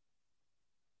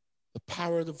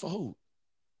of the vote.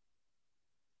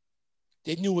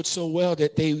 They knew it so well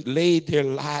that they laid their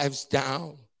lives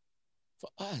down for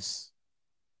us.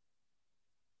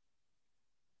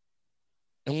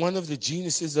 And one of the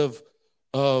geniuses of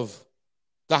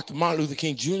Dr. Martin Luther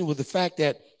King Jr. was the fact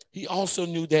that he also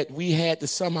knew that we had to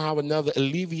somehow or another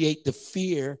alleviate the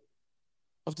fear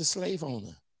of the slave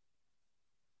owner.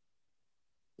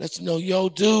 Let you know, yo,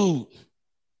 dude,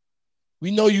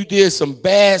 we know you did some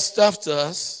bad stuff to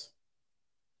us,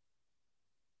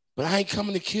 but I ain't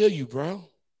coming to kill you, bro.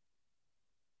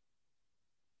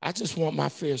 I just want my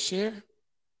fair share,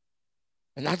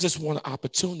 and I just want an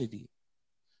opportunity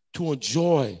to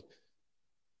enjoy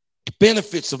the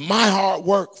benefits of my hard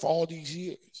work for all these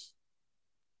years.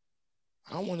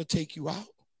 I don't want to take you out.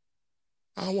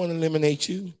 I don't want to eliminate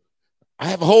you. I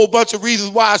have a whole bunch of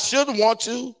reasons why I shouldn't want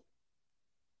to.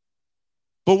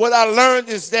 But what I learned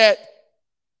is that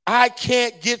I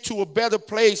can't get to a better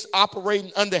place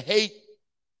operating under hate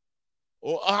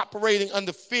or operating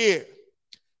under fear.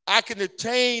 I can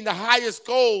attain the highest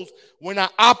goals when I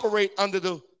operate under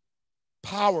the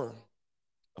power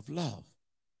of love.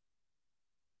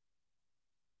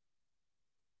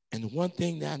 And the one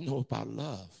thing that I know about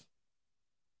love,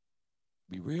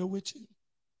 be real with you,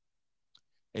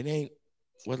 it ain't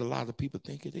what a lot of people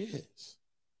think it is.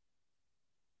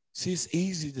 See, it's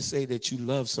easy to say that you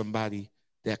love somebody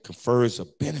that confers a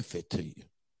benefit to you.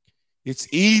 It's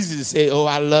easy to say, oh,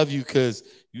 I love you because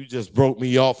you just broke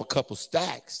me off a couple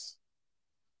stacks.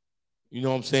 You know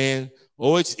what I'm saying?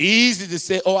 Oh, it's easy to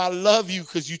say, oh, I love you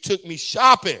because you took me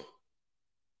shopping.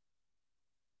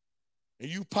 And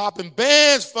you popping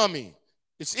bands for me.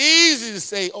 It's easy to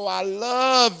say, oh, I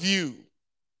love you.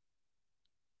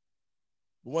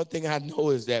 But one thing I know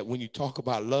is that when you talk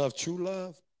about love, true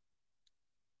love,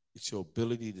 it's your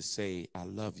ability to say, I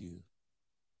love you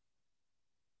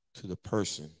to the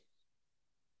person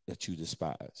that you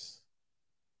despise.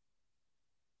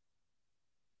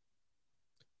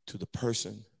 To the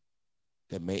person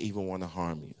that may even want to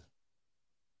harm you.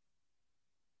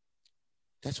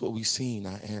 That's what we've seen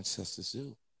our ancestors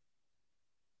do.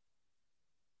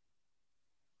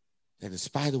 That in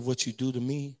spite of what you do to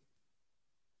me,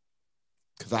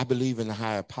 because I believe in a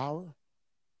higher power,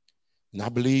 and I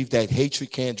believe that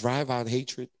hatred can't drive out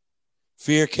hatred,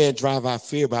 fear can't drive out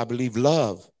fear, but I believe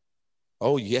love,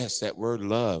 oh yes, that word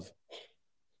love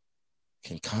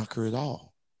can conquer it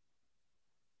all.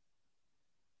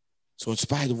 So in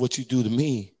spite of what you do to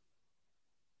me,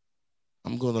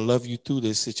 I'm going to love you through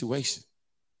this situation.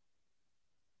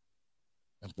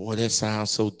 And boy, that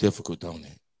sounds so difficult, don't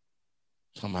it?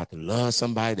 Talking about to love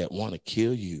somebody that want to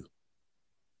kill you.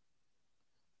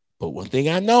 But one thing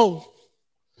I know,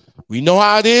 we know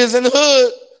how it is in the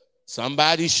hood.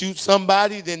 Somebody shoots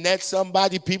somebody, then that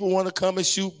somebody, people want to come and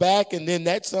shoot back, and then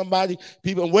that somebody,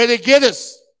 people, where they get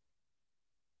us?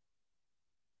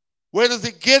 Where does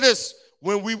it get us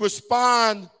when we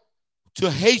respond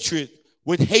to hatred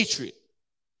with hatred?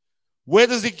 Where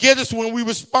does it get us when we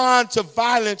respond to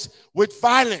violence with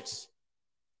violence?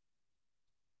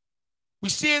 We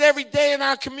see it every day in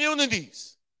our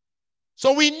communities.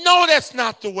 So we know that's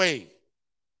not the way.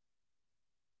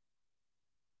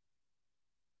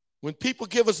 When people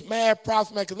give us mad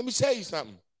props, man, 'cause let me tell you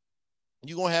something.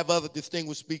 You're going to have other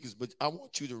distinguished speakers, but I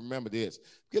want you to remember this.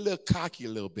 Get a little cocky a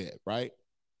little bit, right?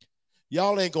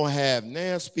 Y'all ain't going to have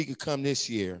now speaker come this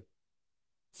year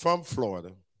from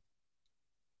Florida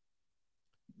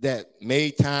that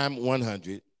made time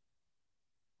 100,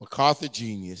 MacArthur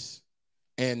genius,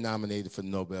 and nominated for the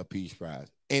Nobel Peace Prize.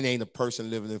 And ain't a person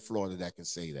living in Florida that can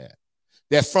say that.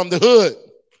 That's from the hood.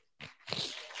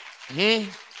 Mm-hmm.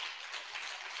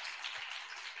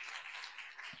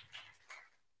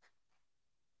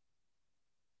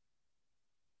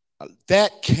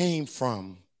 That came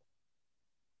from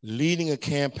leading a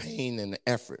campaign and an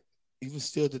effort, even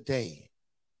still today,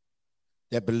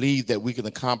 that believed that we can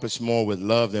accomplish more with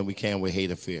love than we can with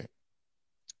hate or fear.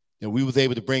 And we was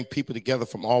able to bring people together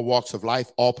from all walks of life,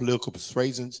 all political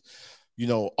persuasions, you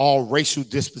know, all racial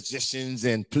dispositions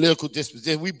and political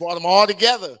dispositions. We brought them all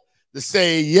together to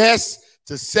say yes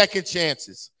to second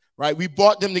chances, right? We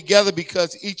brought them together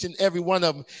because each and every one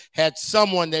of them had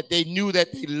someone that they knew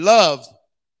that they loved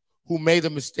who made a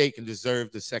mistake and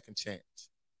deserved a second chance.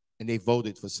 And they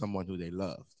voted for someone who they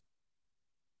loved.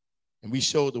 And we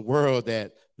showed the world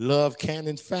that love can,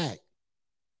 in fact,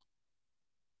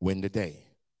 win the day.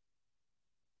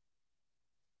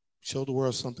 Show the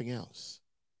world something else.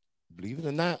 Believe it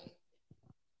or not,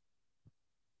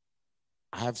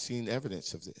 I have seen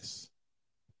evidence of this.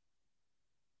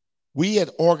 We had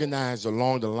organized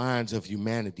along the lines of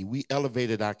humanity. We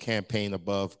elevated our campaign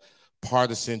above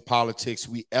partisan politics.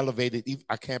 We elevated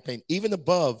our campaign even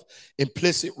above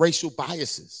implicit racial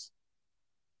biases,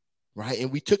 right?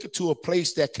 And we took it to a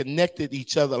place that connected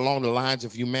each other along the lines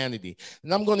of humanity.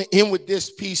 And I'm going to end with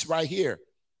this piece right here,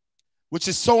 which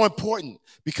is so important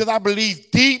because I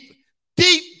believe deep,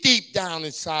 deep, deep down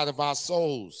inside of our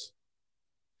souls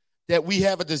that we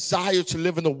have a desire to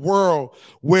live in a world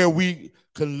where we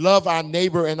can love our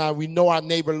neighbor and we know our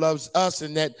neighbor loves us,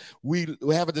 and that we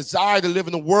have a desire to live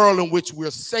in a world in which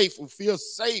we're safe, we feel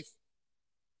safe.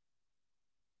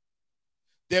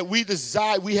 That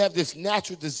we have this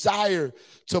natural desire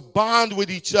to bond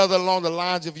with each other along the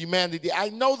lines of humanity. I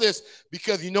know this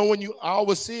because, you know, I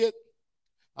always see it.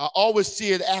 I always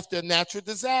see it after a natural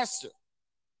disaster.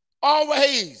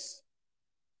 Always.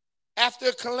 After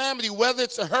a calamity, whether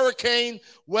it's a hurricane,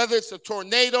 whether it's a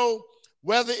tornado,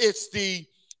 whether it's the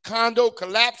condo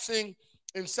collapsing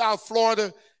in South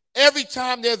Florida, every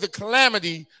time there's a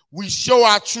calamity, we show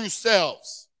our true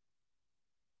selves.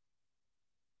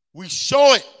 We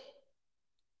show it.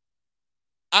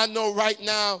 I know right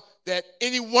now that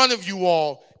any one of you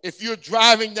all, if you're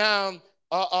driving down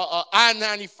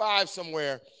I-95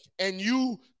 somewhere and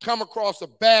you come across a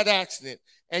bad accident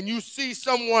and you see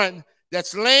someone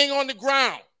that's laying on the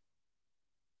ground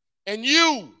and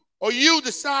you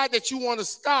decide that you want to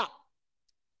stop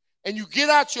and you get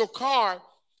out your car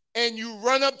and you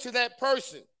run up to that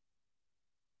person.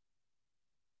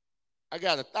 I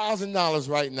got $1,000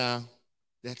 right now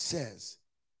that says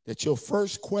that your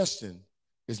first question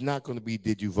is not going to be,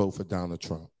 did you vote for Donald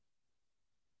Trump?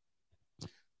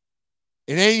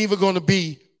 It ain't even going to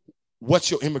be, what's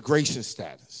your immigration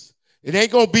status? It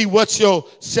ain't going to be, what's your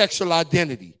sexual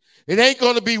identity? It ain't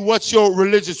going to be, what's your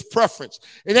religious preference?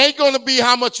 It ain't going to be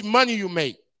how much money you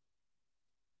make.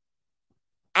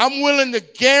 I'm willing to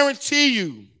guarantee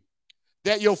you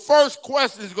that your first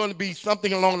question is going to be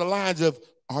something along the lines of,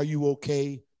 are you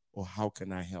okay, or how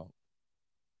can I help?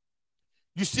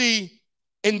 You see,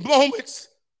 in moments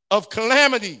of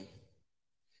calamity,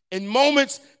 in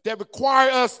moments that require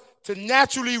us to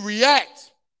naturally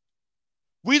react,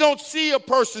 we don't see a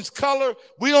person's color,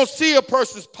 we don't see a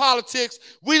person's politics,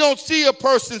 we don't see a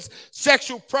person's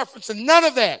sexual preference, and none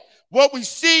of that. What we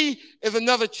see is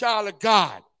another child of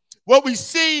God. What we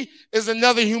see is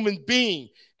another human being,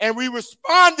 and we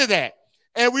respond to that.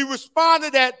 And we respond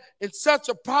to that in such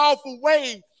a powerful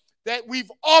way that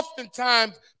we've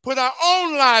oftentimes put our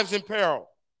own lives in peril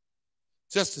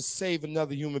just to save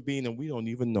another human being, and we don't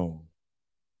even know him.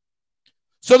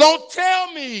 So don't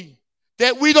tell me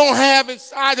that we don't have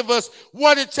inside of us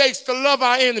what it takes to love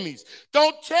our enemies.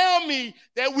 Don't tell me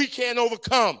that we can't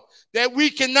overcome, that we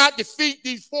cannot defeat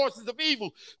these forces of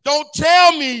evil. Don't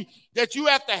tell me that you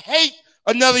have to hate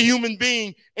another human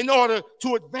being in order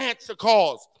to advance a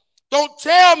cause. Don't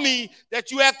tell me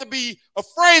that you have to be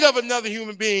afraid of another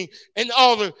human being in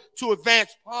order to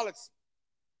advance policy.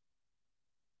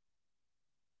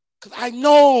 Because I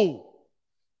know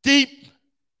deep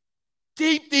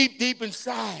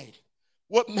inside,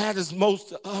 what matters most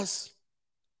to us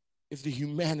is the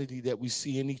humanity that we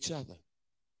see in each other.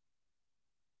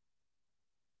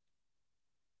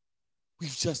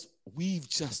 We've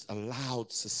just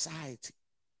allowed society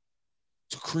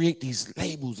to create these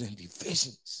labels and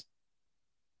divisions.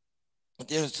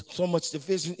 There's so much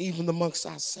division even amongst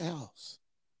ourselves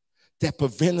that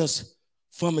prevent us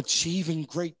from achieving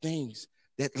great things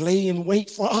that lay in wait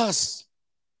for us,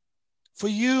 for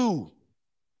you.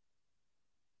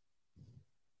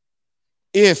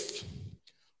 If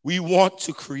we want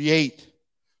to create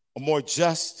a more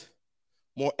just,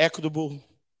 more equitable,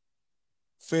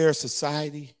 fair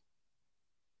society,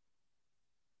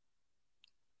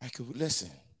 listen.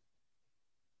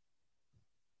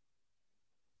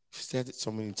 You've said it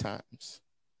so many times.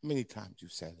 How many times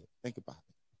you've said it? Think about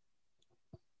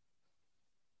it.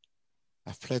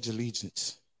 I pledge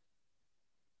allegiance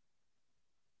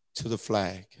to the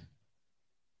flag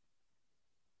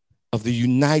of the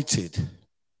United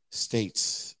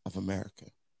States of America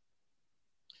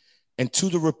and to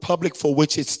the republic for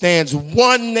which it stands,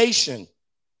 one nation,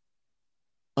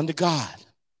 under God,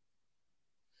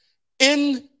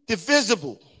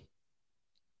 indivisible,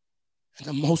 and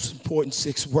the most important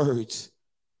 6 words,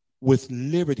 with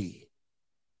liberty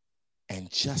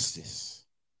and justice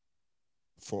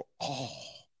for all,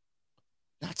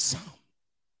 not some.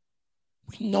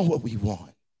 We know what we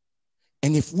want.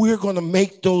 And if we're going to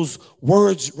make those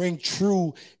words ring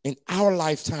true in our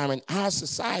lifetime, in our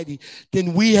society,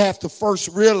 then we have to first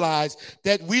realize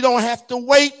that we don't have to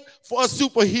wait for a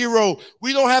superhero.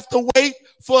 We don't have to wait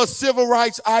for a civil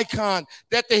rights icon.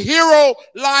 That the hero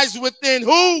lies within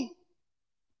who?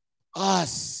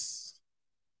 Us.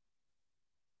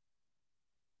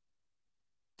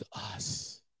 The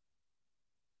us.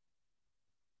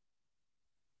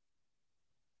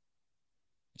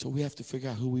 So we have to figure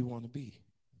out who we want to be.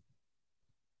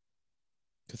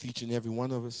 Because each and every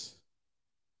one of us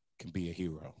can be a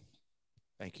hero.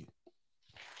 Thank you.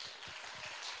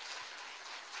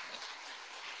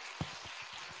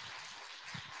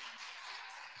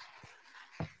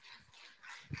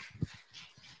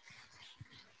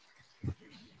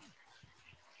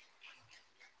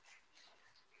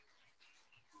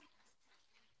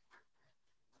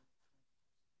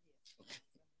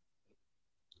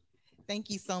 Thank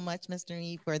you so much, Mr.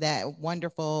 Meade, for that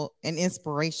wonderful and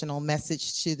inspirational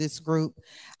message to this group.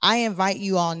 I invite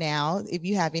you all now, if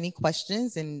you have any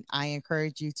questions, and I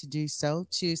encourage you to do so,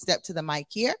 to step to the mic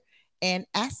here and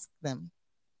ask them.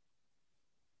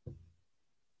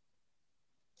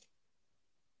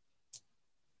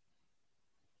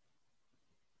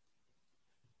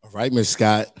 All right, Ms.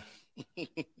 Scott.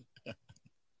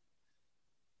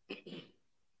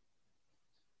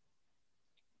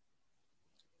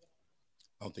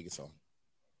 I don't think it's on.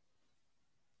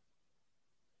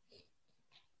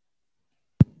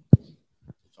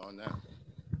 It's on now.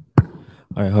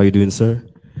 All right, how you doing, sir?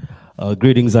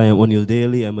 Greetings, I am O'Neill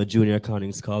Daly. I'm a junior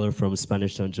accounting scholar from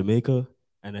Spanish Town, Jamaica,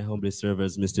 and I humbly serve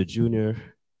as Mr. Junior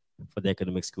for the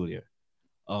academic school year.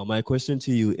 My question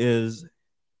to you is,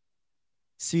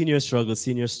 senior struggle,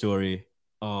 senior story.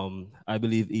 I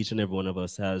believe each and every one of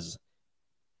us has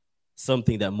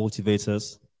something that motivates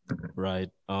us, right?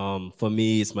 For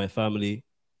me, it's my family.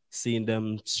 Seeing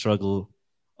them struggle,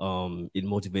 it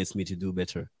motivates me to do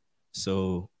better.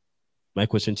 So my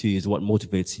question to you is, what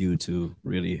motivates you to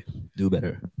really do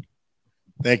better?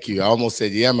 Thank you. I almost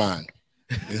said, yeah, man.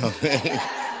 You know?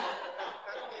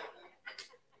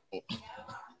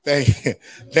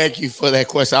 Thank you for that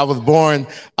question. I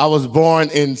was born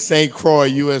in St. Croix,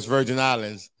 U.S. Virgin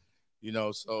Islands, you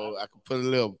know, so I could put a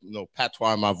little,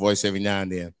 patois in my voice every now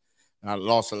and then. I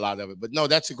lost a lot of it, but no,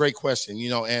 that's a great question,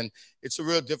 and it's a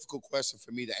real difficult question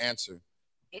for me to answer.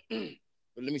 But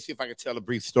let me see if I can tell a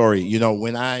brief story.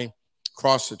 When I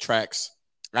crossed the tracks,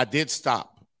 I did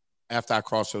stop after I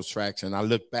crossed those tracks, and I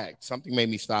looked back. Something made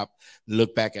me stop,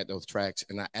 look back at those tracks,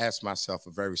 and I asked myself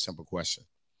a very simple question.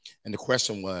 And the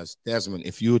question was, Desmond,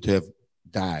 if you would have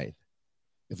died,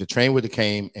 if the train would have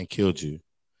came and killed you,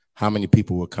 how many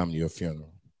people would come to your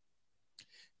funeral?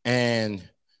 And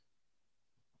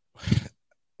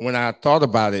when I thought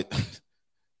about it,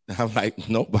 I'm like,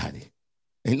 nobody.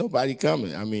 Ain't nobody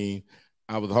coming. I mean,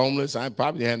 I was homeless. I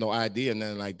probably had no idea,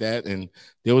 nothing like that. And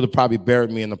they would have probably buried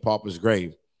me in the pauper's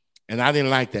grave. And I didn't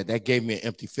like that. That gave me an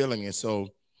empty feeling. And so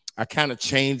I kind of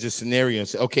changed the scenario and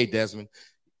said, okay, Desmond,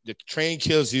 the train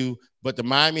kills you, but the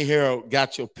Miami Herald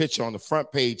got your picture on the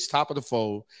front page, top of the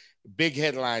fold, big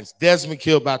headlines, Desmond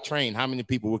killed by train. How many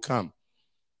people would come?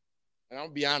 And I'll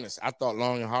be honest, I thought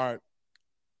long and hard,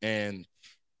 and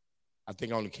I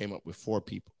think I only came up with 4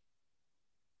 people.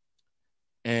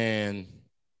 And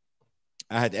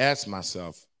I had asked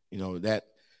myself, that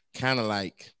kind of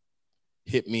like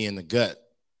hit me in the gut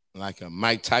like a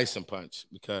Mike Tyson punch,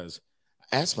 because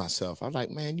I asked myself, I'm like,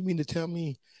 man, you mean to tell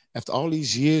me after all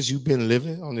these years you've been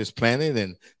living on this planet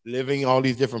and living all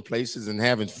these different places and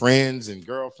having friends and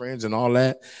girlfriends and all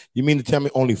that, you mean to tell me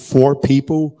only 4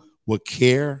 people would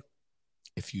care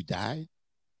if you died?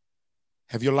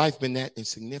 Have your life been that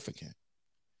insignificant?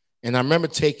 And I remember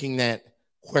taking that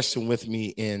question with me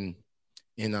in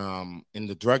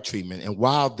the drug treatment. And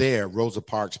while there, Rosa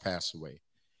Parks passed away.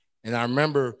 And I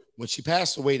remember when she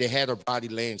passed away, they had her body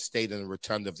laying state in the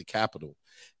rotunda of the Capitol.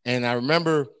 And I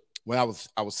remember when I was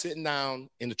sitting down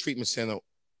in the treatment center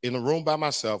in a room by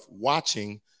myself,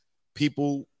 watching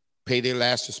people pay their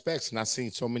last respects. And I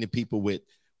seen so many people with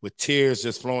tears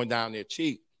just flowing down their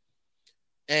cheek.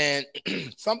 And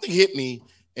something hit me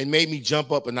and made me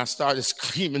jump up, and I started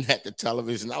screaming at the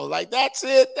television. I was like, that's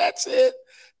it. That's it.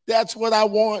 That's what I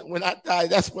want when I die.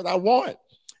 That's what I want.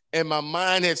 And my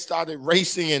mind had started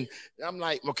racing, and I'm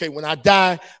like, okay, when I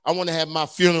die, I want to have my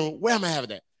funeral. Where am I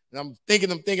having that? And I'm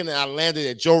thinking, and I landed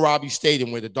at Joe Robbie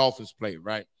Stadium where the Dolphins played,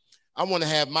 right? I want to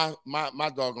have my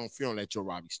doggone funeral at Joe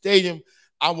Robbie Stadium.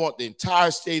 I want the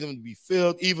entire stadium to be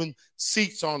filled, even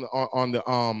seats on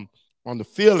the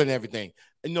field and everything.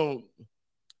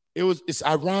 It's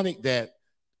ironic that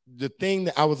the thing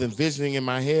that I was envisioning in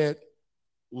my head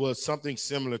was something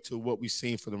similar to what we've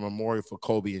seen for the memorial for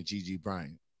Kobe and Gigi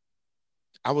Bryant.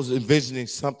 I was envisioning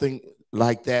something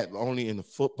like that, only in the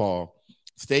football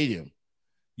stadium,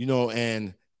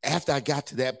 and after I got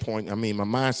to that point, I mean, my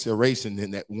mind's still racing,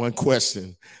 and that one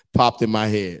question popped in my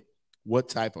head: what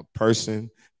type of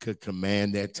person could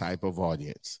command that type of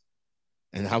audience?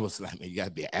 And I was like, man, you got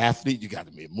to be an athlete, you got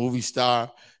to be a movie star,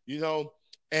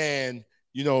 and,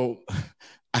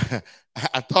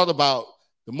 I thought about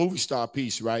the movie star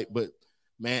piece, right? But,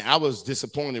 man, I was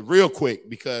disappointed real quick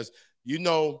because,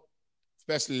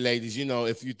 especially ladies,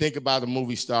 if you think about a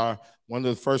movie star, one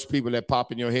of the first people that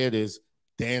pop in your head is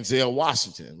Denzel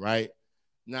Washington, right?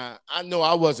 Now, I know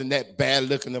I wasn't that bad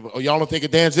looking. Y'all don't think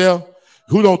of Denzel?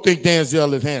 Who don't think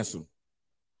Denzel is handsome?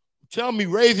 Tell me,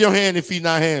 raise your hand if he's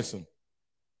not handsome.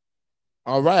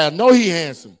 All right, I know he's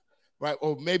handsome, right?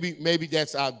 Or maybe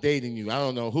that's outdating you. I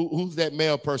don't know. Who's that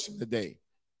male person today?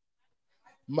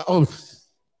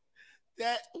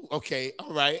 Okay,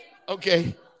 all right,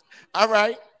 okay, all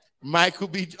right. Michael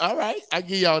B. All right, I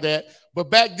give y'all that.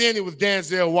 But back then it was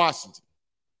Denzel Washington,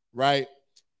 right?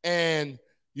 And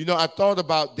I thought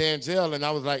about Denzel, and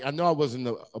I was like, I know I wasn't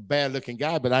a bad-looking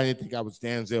guy, but I didn't think I was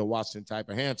Denzel Washington type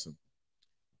of handsome,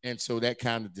 and so that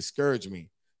kind of discouraged me.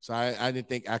 So I didn't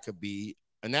think I could be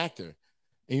an actor.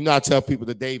 And I tell people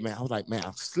today, man, I was like, man,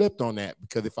 I slipped on that,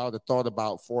 because if I would have thought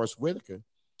about Forrest Whitaker,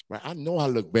 Right? I know I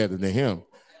look better than him.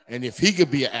 And if he could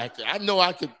be an actor, I know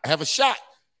I could have a shot.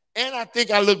 And I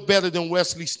think I look better than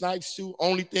Wesley Snipes too.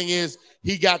 Only thing is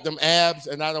he got them abs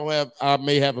and I don't have, I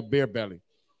may have a bare belly.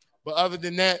 But other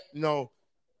than that,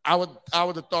 I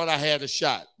would have thought I had a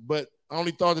shot. But I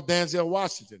only thought of Denzel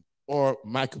Washington or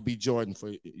Michael B. Jordan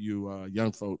for you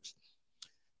young folks.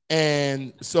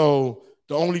 And so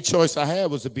the only choice I had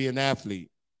was to be an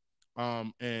athlete.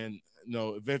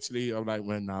 Eventually I'm like,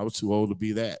 well, I was too old to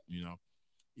be that,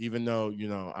 Even though,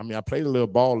 I played a little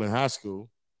ball in high school.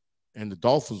 And the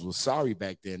Dolphins were sorry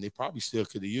back then. They probably still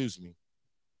could have used me.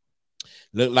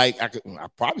 Looked like I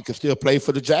probably could still play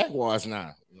for the Jaguars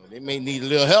now. They may need a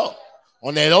little help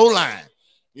on that O-line,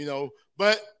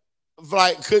 But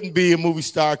like couldn't be a movie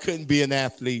star, couldn't be an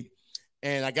athlete.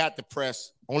 And I got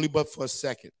depressed only but for a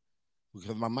second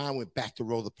because my mind went back to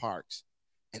Rosa Parks.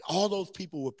 And all those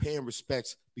people were paying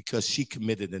respects because she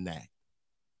committed an act.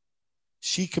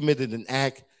 She committed an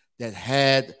act that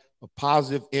had a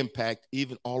positive impact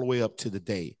even all the way up to the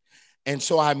day. And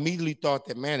so I immediately thought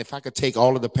that, man, if I could take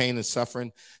all of the pain and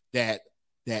suffering that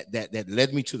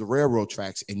led me to the railroad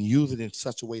tracks and use it in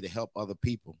such a way to help other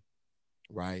people,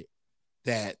 right,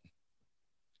 that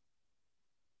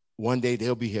one day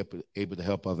they'll be able to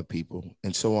help other people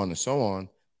and so on and so on.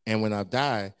 And when I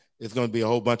die, there's going to be a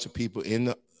whole bunch of people in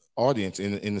the audience,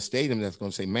 in the stadium that's going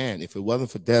to say, man, if it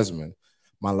wasn't for Desmond,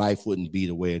 my life wouldn't be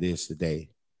the way it is today.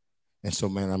 And so,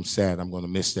 man, I'm sad. I'm going to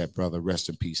miss that brother. Rest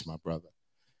in peace, my brother.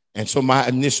 And so my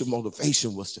initial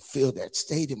motivation was to fill that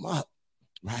stadium up,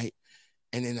 right?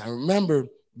 And then I remember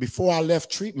before I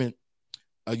left treatment,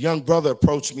 a young brother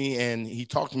approached me and he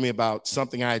talked to me about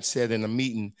something I had said in a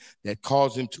meeting that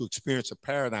caused him to experience a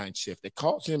paradigm shift, that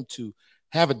caused him to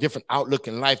have a different outlook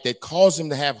in life, that caused him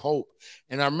to have hope.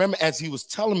 And I remember as he was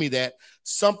telling me that,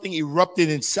 something erupted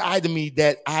inside of me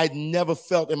that I'd never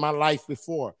felt in my life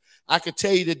before. I could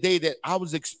tell you today that I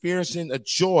was experiencing a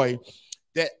joy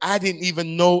that I didn't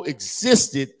even know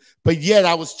existed, but yet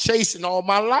I was chasing all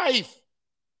my life,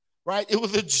 right? It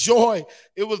was a joy.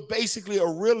 It was basically a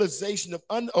realization of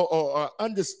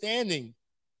understanding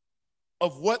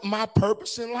of what my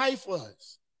purpose in life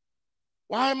was.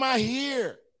 Why am I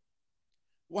here?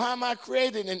 Why am I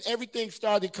created? And everything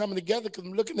started coming together because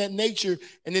I'm looking at nature,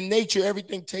 and in nature,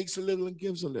 everything takes a little and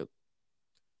gives a little.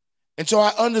 And so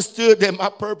I understood that my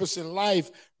purpose in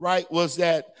life, right, was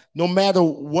that no matter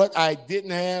what I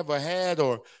didn't have or had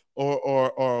or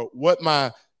what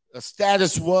my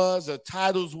status was or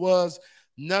titles was,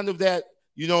 none of that,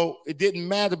 it didn't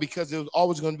matter because there was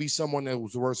always going to be someone that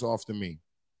was worse off than me,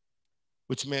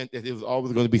 which meant that it was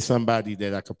always going to be somebody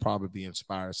that I could probably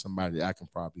inspire, somebody that I can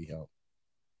probably help.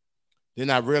 Then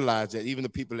I realized that even the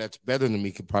people that's better than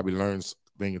me could probably learn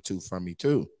a thing or two from me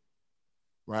too,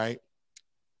 right?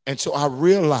 And so I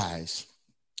realized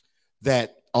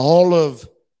that all of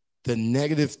the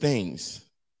negative things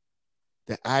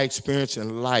that I experienced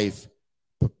in life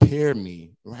prepared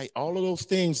me, right? All of those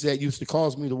things that used to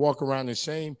cause me to walk around in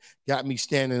shame got me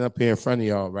standing up here in front of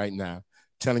y'all right now,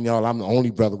 telling y'all I'm the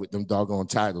only brother with them doggone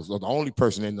titles, or the only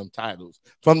person in them titles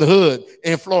from the hood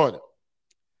in Florida.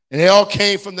 And they all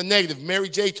came from the negative. Mary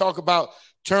J. talk about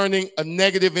turning a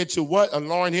negative into what? And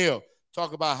Lauryn Hill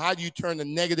talk about how do you turn a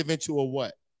negative into a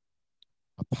what?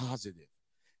 A positive.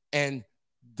 And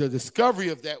the discovery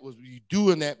of that was you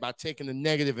doing that by taking the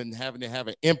negative and having it have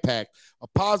an impact, a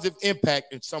positive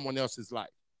impact in someone else's life,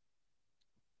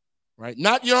 right?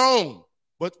 Not your own,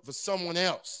 but for someone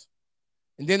else.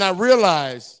 And then I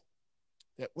realized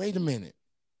that, wait a minute,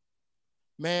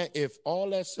 man, if all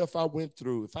that stuff I went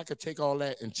through, if I could take all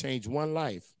that and change one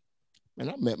life, man,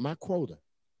 I met my quota.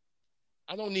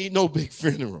 I don't need no big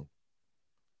funeral.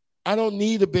 I don't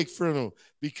need a big funeral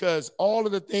because all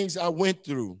of the things I went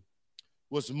through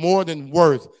was more than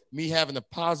worth me having a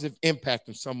positive impact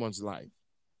on someone's life.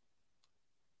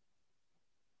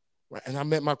 Right? And I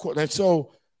met my quota. And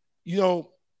so,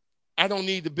 I don't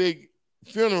need the big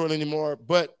funeral anymore,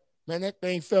 but man, that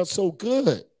thing felt so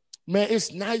good. Man,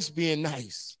 it's nice being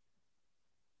nice.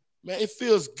 Man, it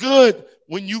feels good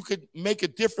when you could make a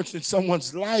difference in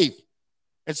someone's life.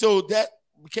 And so that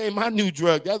became my new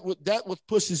drug. That what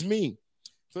pushes me.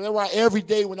 So that's why every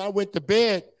day when I went to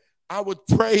bed, I would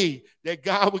pray that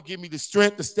God would give me the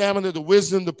strength, the stamina, the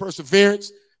wisdom, the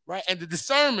perseverance, right? And the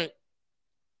discernment,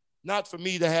 not for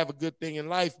me to have a good thing in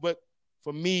life, but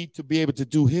for me to be able to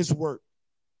do his work.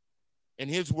 And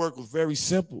his work was very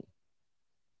simple.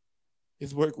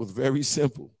 His work was very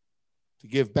simple, to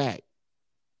give back.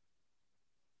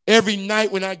 Every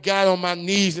night when I got on my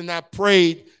knees and I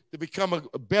prayed to become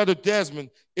a better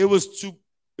Desmond, it was to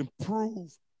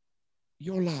improve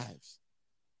your lives.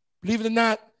 Believe it or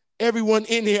not, everyone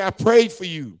in here, I prayed for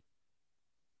you.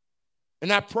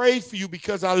 And I prayed for you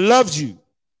because I loved you.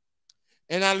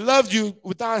 And I loved you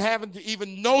without having to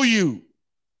even know you.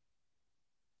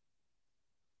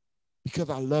 Because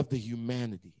I love the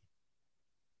humanity.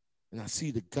 And I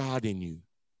see the God in you.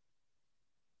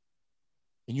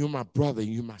 And you're my brother,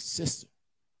 and you're my sister.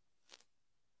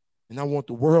 And I want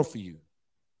the world for you.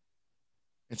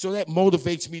 And so that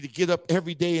motivates me to get up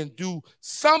every day and do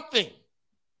something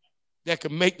that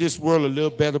can make this world a little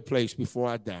better place before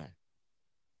I die.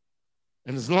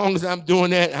 And as long as I'm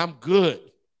doing that, I'm good.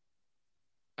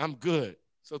 I'm good.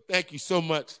 So thank you so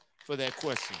much for that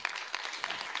question.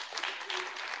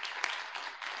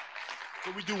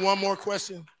 Can we do one more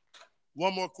question?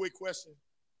 One more quick question?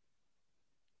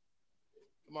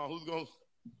 Come on, who's going to?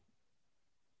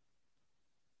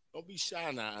 Don't be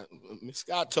shy now. Ms.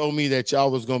 Scott told me that y'all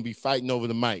was going to be fighting over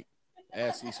the mic.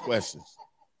 Ask these questions.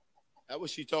 That's what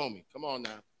she told me. Come on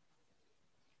now.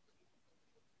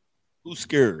 Who's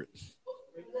scared?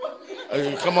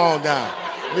 Come on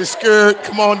down. Miss Scared,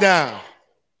 come on down.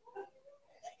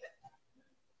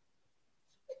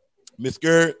 Miss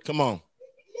Scared, come on.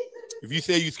 If you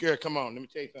say you're scared, come on. Let me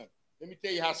tell you something. Let me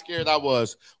tell you how scared I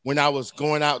was when I was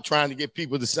going out trying to get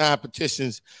people to sign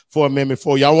petitions for Amendment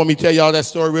 4. Y'all want me to tell y'all that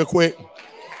story real quick?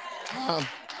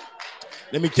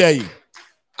 Let me tell you.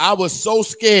 I was so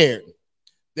scared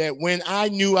that when I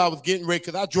knew I was getting ready,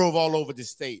 because I drove all over the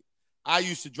state. I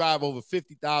used to drive over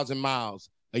 50,000 miles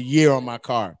a year on my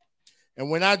car. And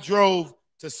when I drove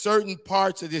to certain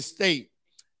parts of this state,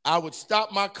 I would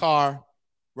stop my car,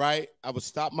 right? I would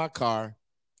stop my car,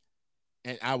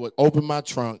 and I would open my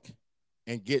trunk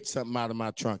and get something out of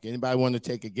my trunk. Anybody want to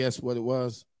take a guess what it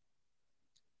was?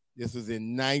 This was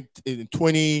in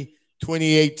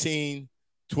 2018,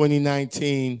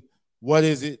 2019. What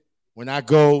is it? When I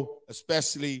go,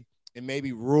 especially in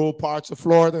maybe rural parts of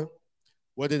Florida,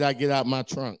 what did I get out of my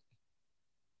trunk?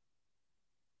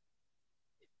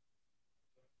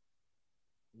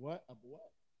 What?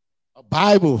 A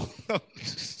Bible.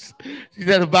 She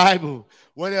said a Bible.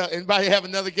 What else? Anybody have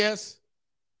another guess?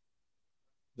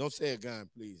 Don't say a gun,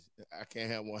 please. I can't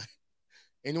have one.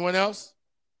 Anyone else?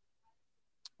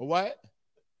 A what?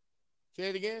 Say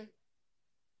it again.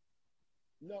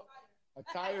 No. A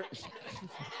tire?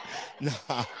 No.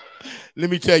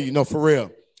 Let me tell you, no, for real.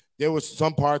 There was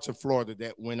some parts of Florida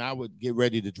that when I would get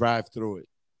ready to drive through it,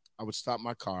 I would stop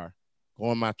my car,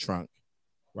 go in my trunk,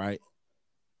 right?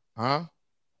 Huh?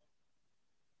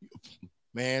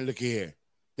 Man, look here.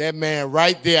 That man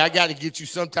right there, I got to get you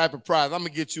some type of prize. I'm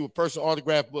going to get you a personal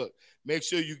autograph book. Make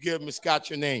sure you give Ms. Scott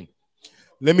your name.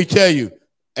 Let me tell you,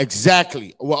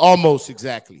 exactly, well, almost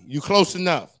exactly. You close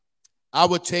enough. I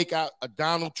would take out a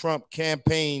Donald Trump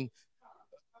campaign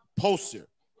poster,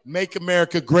 Make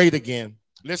America Great Again.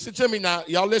 Listen to me now.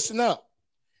 Y'all listen up.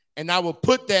 And I would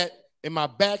put that in my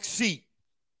back seat.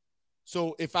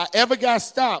 So if I ever got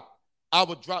stopped, I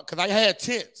would drop, because I had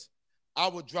tents. I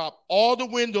would drop all the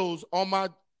windows on my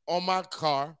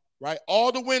car, right?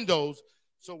 All the windows.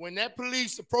 So when that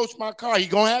police approached my car, he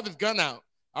gonna have his gun out.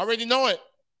 I already know it,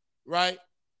 right?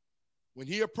 When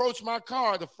he approached my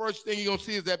car, the first thing he gonna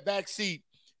see is that back seat.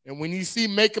 And when he see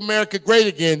Make America Great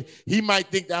Again, he might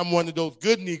think that I'm one of those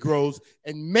good Negroes,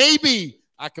 and maybe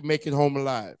I can make it home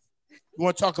alive. You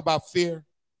want to talk about fear?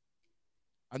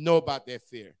 I know about that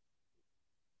fear.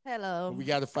 Hello. But we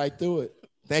got to fight through it.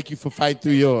 Thank you for fighting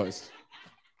through yours.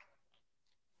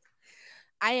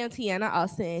 I am Tiana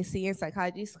Austin, senior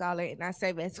psychology scholar, and I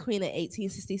served as queen in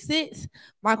 1866.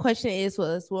 My question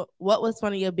was what was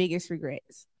one of your biggest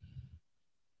regrets?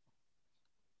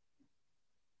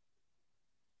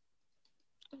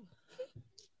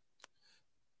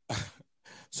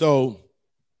 So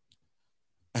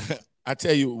I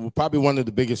tell you, probably one of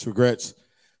the biggest regrets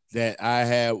that I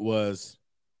had was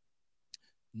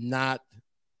not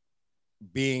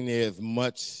being there as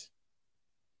much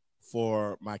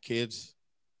for my kids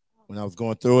when I was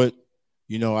going through it.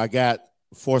 You know, I got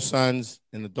 4 sons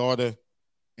and a daughter,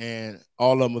 and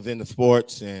all of them was in the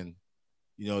sports, and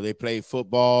you know, they played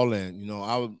football, and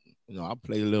I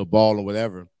played a little ball or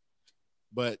whatever.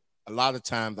 But a lot of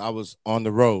times I was on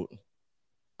the road.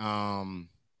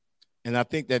 And I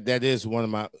think that is one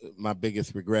of my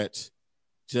biggest regrets,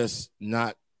 just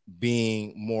not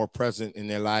being more present in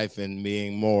their life and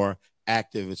being more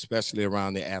active, especially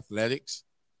around their athletics.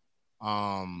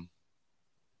 But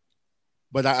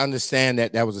I understand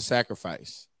that was a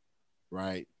sacrifice,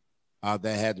 right? That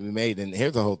had to be made. And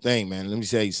here's the whole thing, man. Let me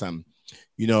tell you something.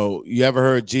 You know, you ever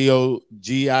heard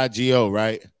G-I-G-O,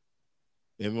 right?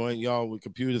 Everyone, y'all with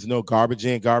computers know garbage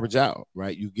in, garbage out,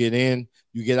 right? You get in,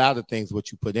 you get out of things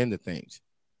what you put into things.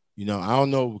 You know, I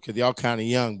don't know because y'all kind of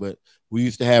young, but we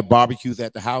used to have barbecues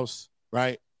at the house,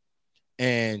 right?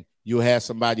 And you'll have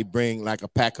somebody bring like a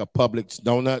pack of Publix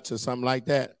donuts or something like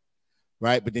that,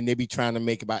 right? But then they be trying to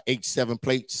make about 8, 7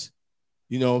 plates,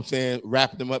 you know what I'm saying?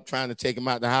 Wrapping them up, trying to take them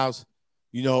out the house,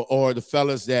 you know, or the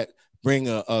fellas that bring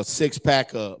a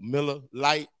 6-pack of Miller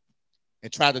Lite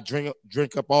and try to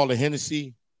drink up all the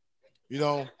Hennessy, you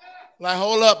know? Like,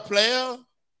 hold up, player.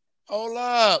 Hold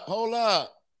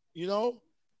up, you know?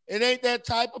 It ain't that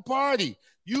type of party.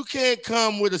 You can't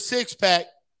come with a 6-pack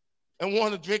and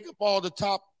want to drink up all the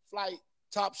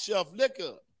top shelf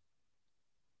liquor.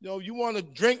 You know, you want to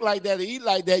drink like that or eat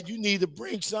like that, you need to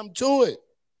bring something to it,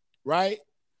 right?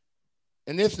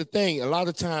 And that's the thing. A lot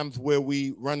of times where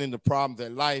we run into problems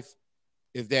in life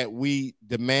is that we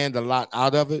demand a lot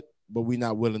out of it, but we're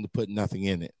not willing to put nothing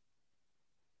in it.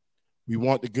 We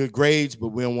want the good grades, but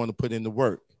we don't want to put in the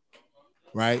work,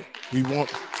 right? We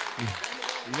want,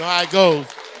 you know how it goes.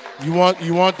 You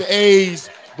want the A's,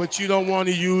 but you don't want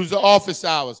to use the office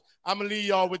hours. I'm going to leave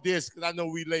y'all with this because I know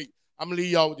we late. I'm going to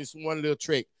leave y'all with this one little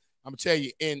trick. I'm going to tell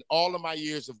you, in all of my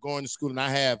years of going to school, and I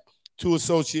have 2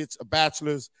 associates, a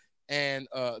bachelor's, and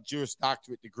a Juris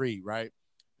Doctorate degree, right?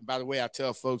 And by the way, I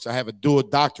tell folks I have a dual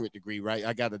doctorate degree, right?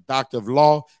 I got a doctor of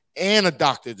law and a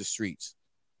doctor of the streets,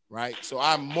 right? So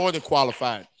I'm more than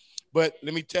qualified. But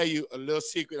let me tell you a little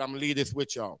secret. I'm going to leave this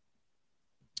with y'all.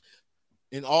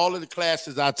 In all of the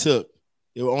classes I took,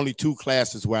 there were only 2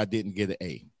 classes where I didn't get an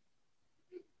A.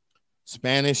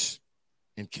 Spanish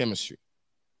and chemistry,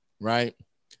 right?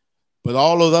 But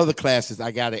all those other classes,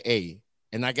 I got an A.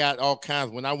 And I got all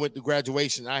kinds. When I went to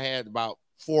graduation, I had about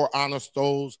 4 honor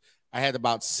stoles. I had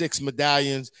about 6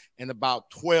 medallions and about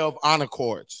 12 honor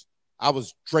cords. I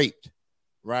was draped,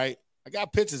 right? I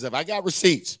got pictures of it. I got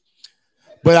receipts.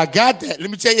 But I got that.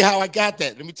 Let me tell you how I got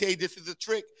that. Let me tell you, this is a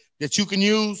trick that you can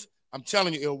use. I'm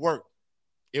telling you, it'll work.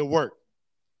 It'll work.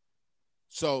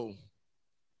 So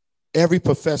every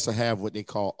professor have what they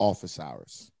call office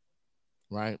hours,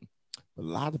 right? But a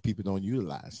lot of people don't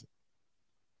utilize it.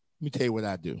 Let me tell you what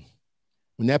I do.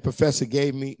 When that professor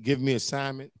give me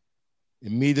assignment,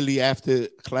 immediately after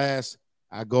class,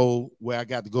 I go where I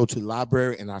got to go to the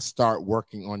library and I start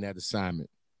working on that assignment,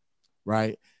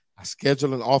 right? I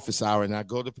schedule an office hour and I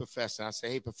go to the professor and I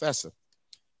say, hey, professor,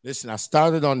 listen, I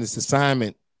started on this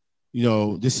assignment. You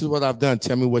know, this is what I've done.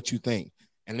 Tell me what you think.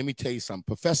 And let me tell you something.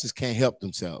 Professors can't help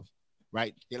themselves,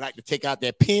 right? They like to take out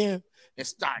their pen and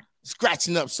start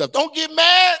scratching up stuff. Don't get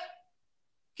mad.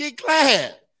 Get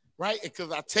glad, right?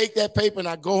 Because I take that paper and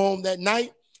I go home that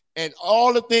night and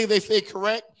all the things they say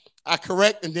correct, I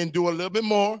correct and then do a little bit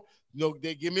more. You know,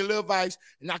 they give me a little advice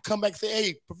and I come back and say,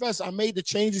 hey, professor, I made the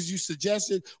changes you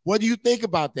suggested. What do you think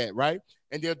about that, right?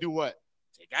 And they'll do what?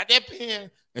 Take out that pen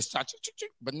and start,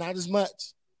 but not as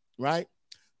much, right?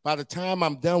 By the time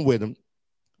I'm done with them,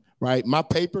 right, my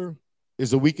paper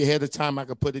is a week ahead of time. I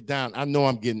can put it down. I know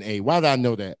I'm getting an A. Why do I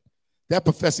know that? That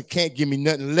professor can't give me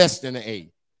nothing less than an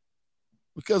A.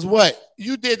 Because what?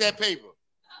 You did that paper.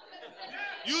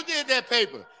 You did that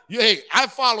paper. Hey, I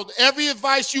followed every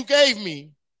advice you gave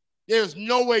me. There's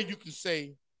no way you can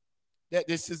say that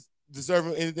this is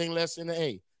deserving anything less than an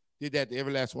A. Did that to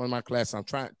every last one of my classes. I'm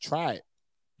trying to try it.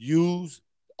 Use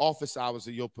office hours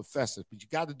of your professor, but you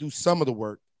got to do some of the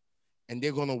work, and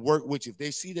they're going to work with you. If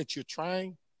they see that you're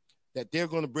trying, that they're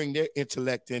going to bring their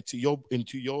intellect into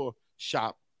your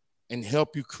shop and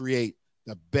help you create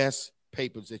the best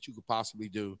papers that you could possibly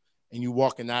do. And you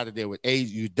walking out of there with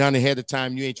A's, you done ahead of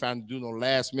time. You ain't trying to do no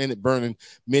last minute burning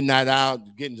midnight out,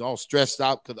 getting all stressed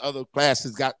out because other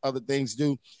classes got other things to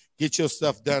do. Get your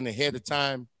stuff done ahead of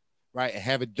time, right? And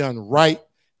have it done right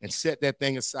and set that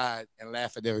thing aside and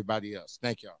laugh at everybody else.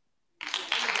 Thank y'all.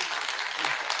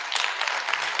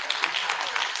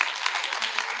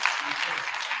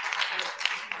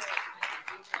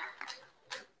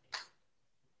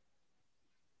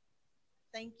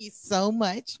 Thank you so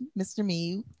much, Mr.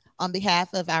 Meade. On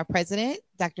behalf of our president,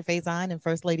 Dr. Faison, and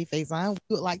First Lady Faison,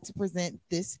 we would like to present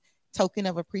this token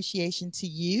of appreciation to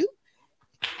you.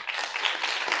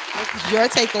 This is your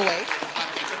takeaway.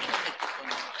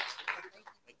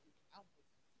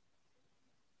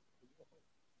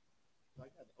 I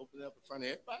got to open it up in front of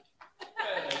everybody.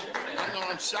 I know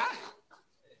I'm shy.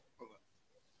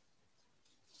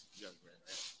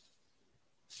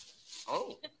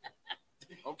 Oh,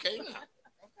 okay now.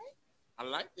 I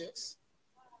like this.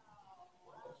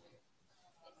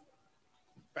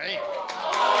 Bam.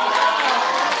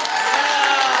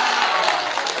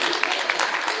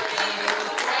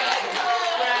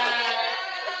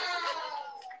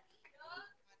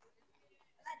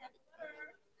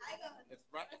 That's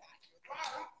right.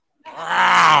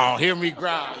 Wow, hear me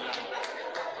growl.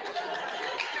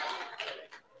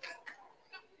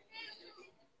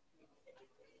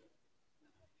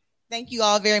 Thank you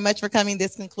all very much for coming.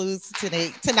 This concludes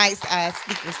tonight's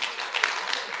speakers.